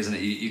filter, really, isn't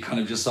it? You kind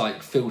of just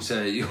like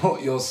filter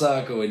your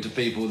circle into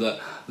people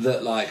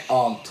that like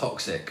aren't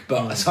toxic.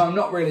 But so I'm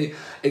not really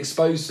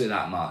exposed to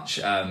that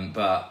much.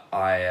 But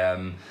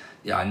I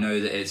know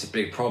that it's a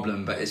big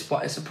problem. But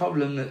it's a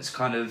problem that's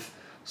kind of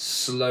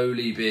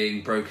slowly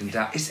being broken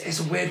down. It's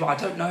a weird one. I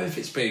don't know if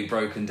it's being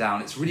broken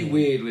down. It's really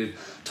weird with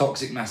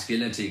toxic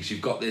masculinity, because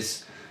you've got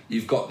this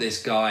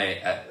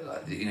guy,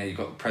 you've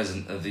got the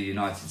president of the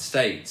United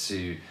States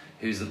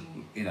who's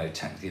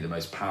technically the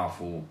most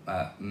powerful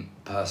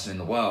person in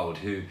the world,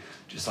 who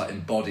just like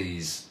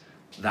embodies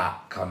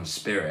that kind of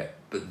spirit.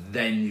 But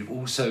then you've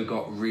also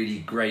got really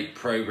great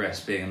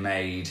progress being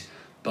made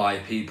by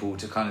people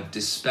to kind of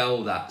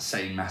dispel that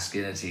same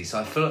masculinity. So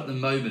I feel at the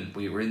moment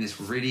we're in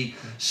this really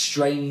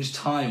strange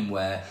time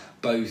where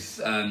both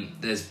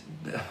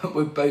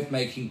we're both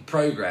making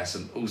progress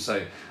and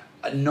also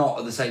not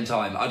at the same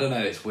time. I don't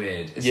know. It's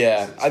weird.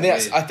 I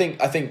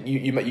think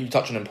you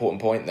touch on an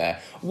important point there.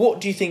 What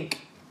do you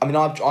think? I mean,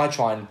 I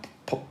try and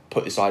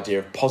put this idea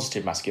of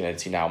positive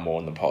masculinity now more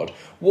on the pod.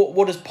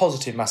 What does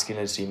positive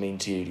masculinity mean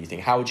to you? Do you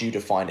think? How would you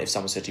define it if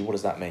someone said to you, "What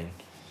does that mean?"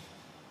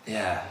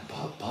 Yeah,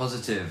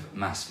 positive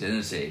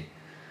masculinity.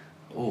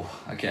 Oh,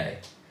 okay.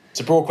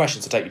 It's a broad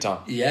question, so take your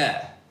time.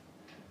 Yeah.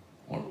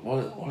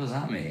 What does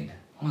that mean?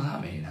 What does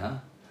that mean, huh?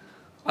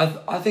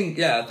 I think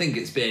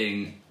it's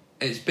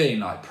being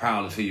like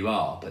proud of who you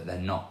are, but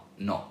then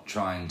not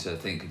trying to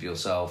think of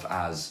yourself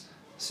as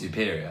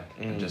superior,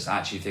 and just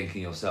actually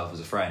thinking yourself as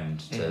a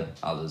friend to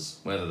others,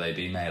 whether they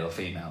be male or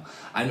female,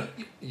 and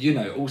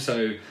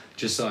also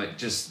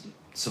just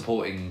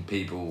supporting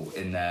people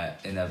in their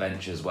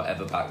ventures,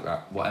 whatever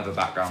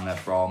background they're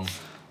from,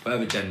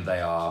 whatever gender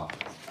they are.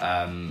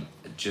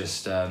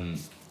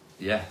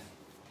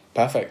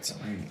 Perfect.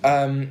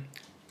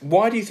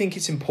 Why do you think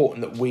it's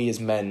important that we as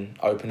men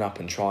open up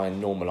and try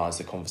and normalise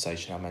the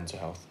conversation about mental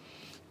health?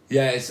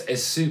 Yeah,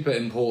 it's super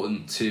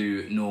important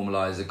to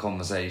normalise the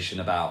conversation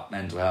about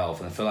mental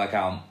health, and I feel like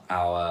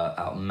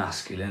our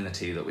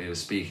masculinity that we were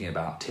speaking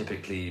about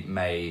typically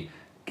may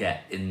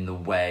get in the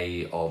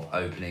way of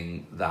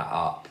opening that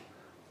up.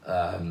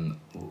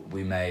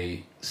 We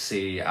may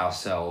see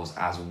ourselves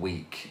as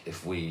weak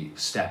if we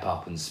step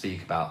up and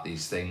speak about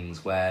these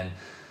things, when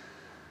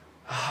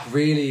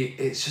really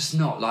it's just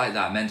not like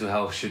that. Mental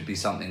health should be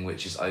something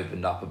which is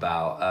opened up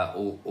about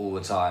all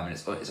the time, and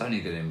it's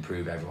only going to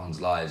improve everyone's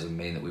lives and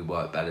mean that we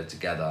work better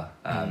together.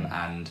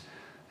 And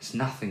it's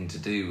nothing to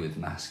do with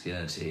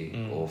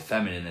masculinity or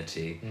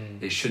femininity.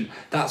 It shouldn't.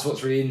 That's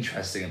what's really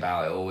interesting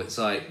about it all. It's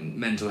like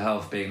mental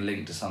health being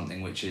linked to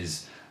something which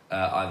is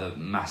either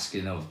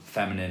masculine or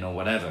feminine or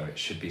whatever. It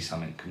should be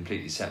something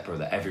completely separate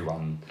that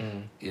everyone,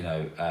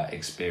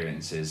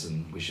 experiences,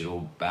 and we should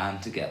all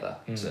band together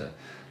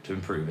to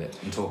improve it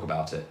and talk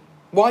about it.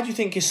 Why do you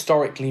think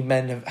historically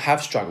men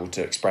have struggled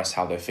to express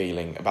how they're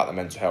feeling about their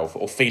mental health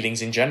or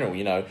feelings in general?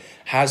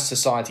 Has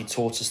society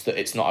taught us that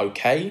it's not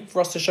okay for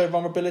us to show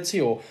vulnerability,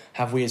 or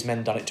have we as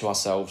men done it to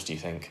ourselves, do you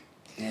think?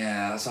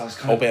 Yeah, so I was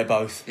kind of... Or a bit of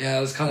both. Yeah,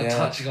 I was kind of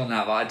touching on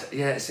that, but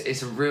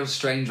it's a real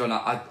strange one.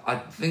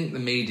 I think the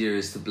media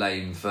is to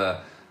blame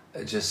for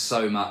just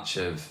so much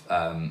of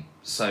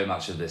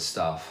this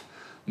stuff.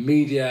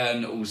 Media,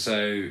 and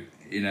also,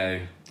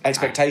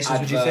 expectations,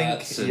 would you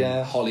think?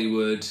 And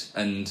Hollywood,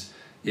 and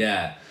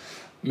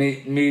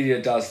media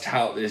does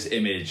tout this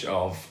image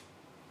of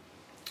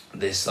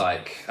this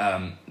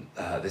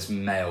this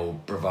male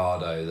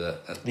bravado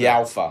the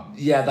alpha.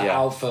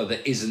 Alpha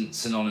that isn't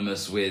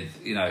synonymous with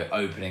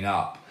opening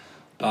up,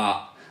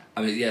 but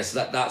I mean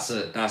so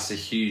that's a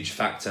huge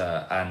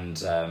factor,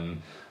 and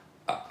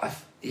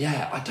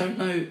I don't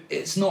know.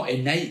 It's not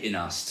innate in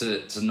us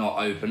to not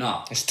open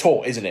up. It's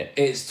taught, isn't it?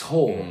 It's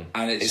taught,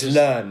 and it's just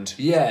learned.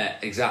 Yeah,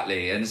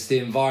 exactly. And it's the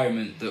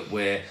environment that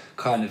we're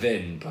kind of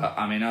in. But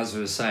I mean, as we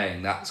were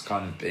saying, that's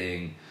kind of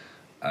being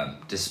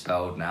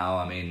dispelled now.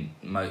 I mean,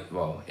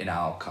 in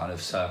our kind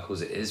of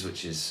circles it is,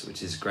 which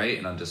is great,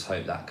 and I just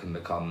hope that can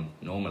become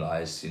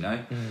normalised.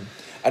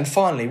 And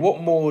finally,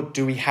 what more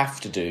do we have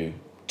to do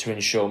to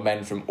ensure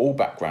men from all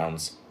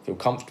backgrounds feel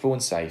comfortable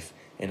and safe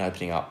in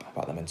opening up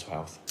about their mental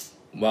health?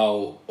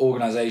 Well,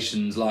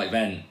 organisations like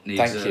Vent need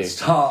to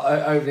start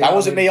opening. That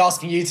wasn't me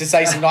asking you to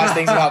say some nice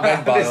things about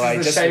Vent, by the way,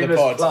 just for the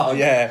pod. Plug.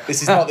 Yeah,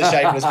 this is not the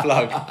shameless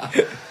plug.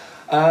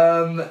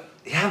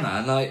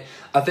 Man.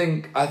 I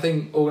think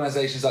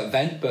organisations like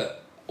Vent,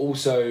 but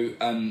also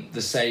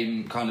the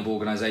same kind of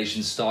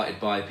organisations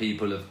started by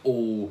people of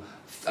all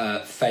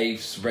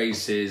faiths,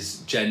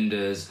 races,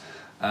 genders,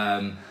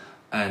 and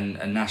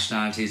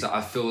nationalities.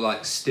 I feel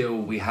like still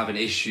we have an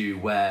issue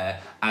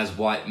where, as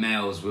white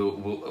males,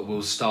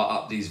 we'll start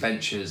up these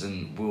ventures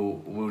and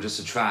we'll just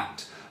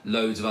attract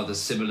loads of other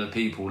similar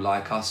people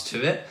like us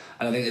to it.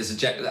 And I think I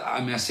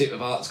see it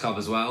with Arts Club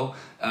as well.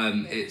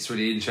 It's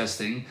really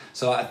interesting.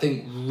 So I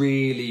think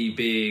really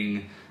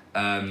being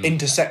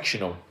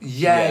intersectional.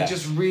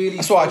 Just really.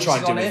 That's what I try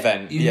and do with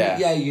Vent.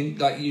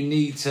 You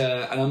need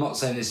to, and I'm not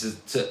saying this is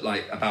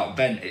about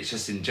Vent. It's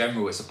just in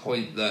general. It's a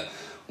point that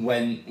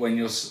when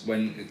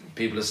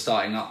people are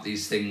starting up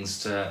these things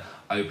to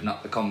open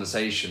up the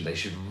conversation, they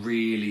should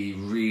really,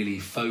 really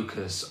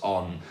focus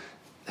on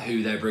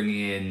who they're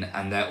bringing in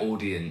and their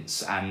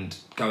audience, and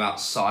go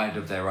outside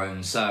of their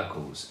own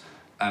circles,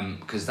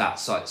 because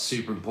that's like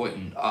super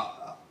important.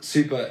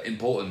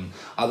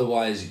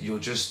 Otherwise, you're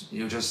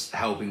just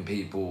helping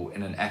people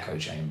in an echo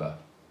chamber.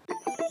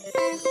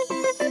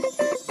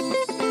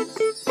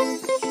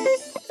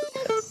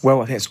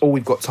 Well, I think that's all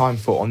we've got time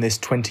for on this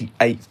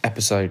 28th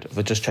episode of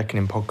the Just Checking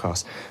In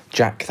podcast.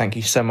 Jack, thank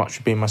you so much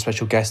for being my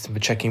special guest and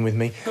for checking with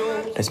me.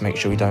 Let's make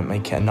sure we don't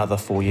make it another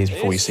 4 years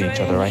before we see each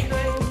other, eh?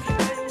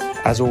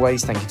 As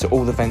always, thank you to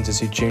all the vendors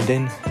who tuned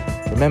in.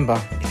 Remember,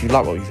 if you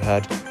like what you've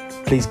heard,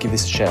 please give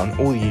this a share on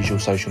all the usual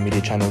social media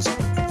channels,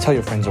 tell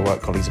your friends or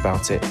work colleagues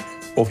about it,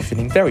 or if you're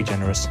feeling very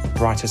generous,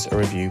 write us a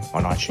review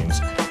on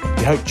iTunes.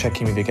 We hope to check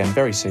in with you again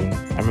very soon,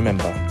 and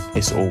remember,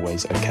 it's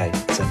always okay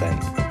to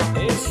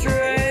vent.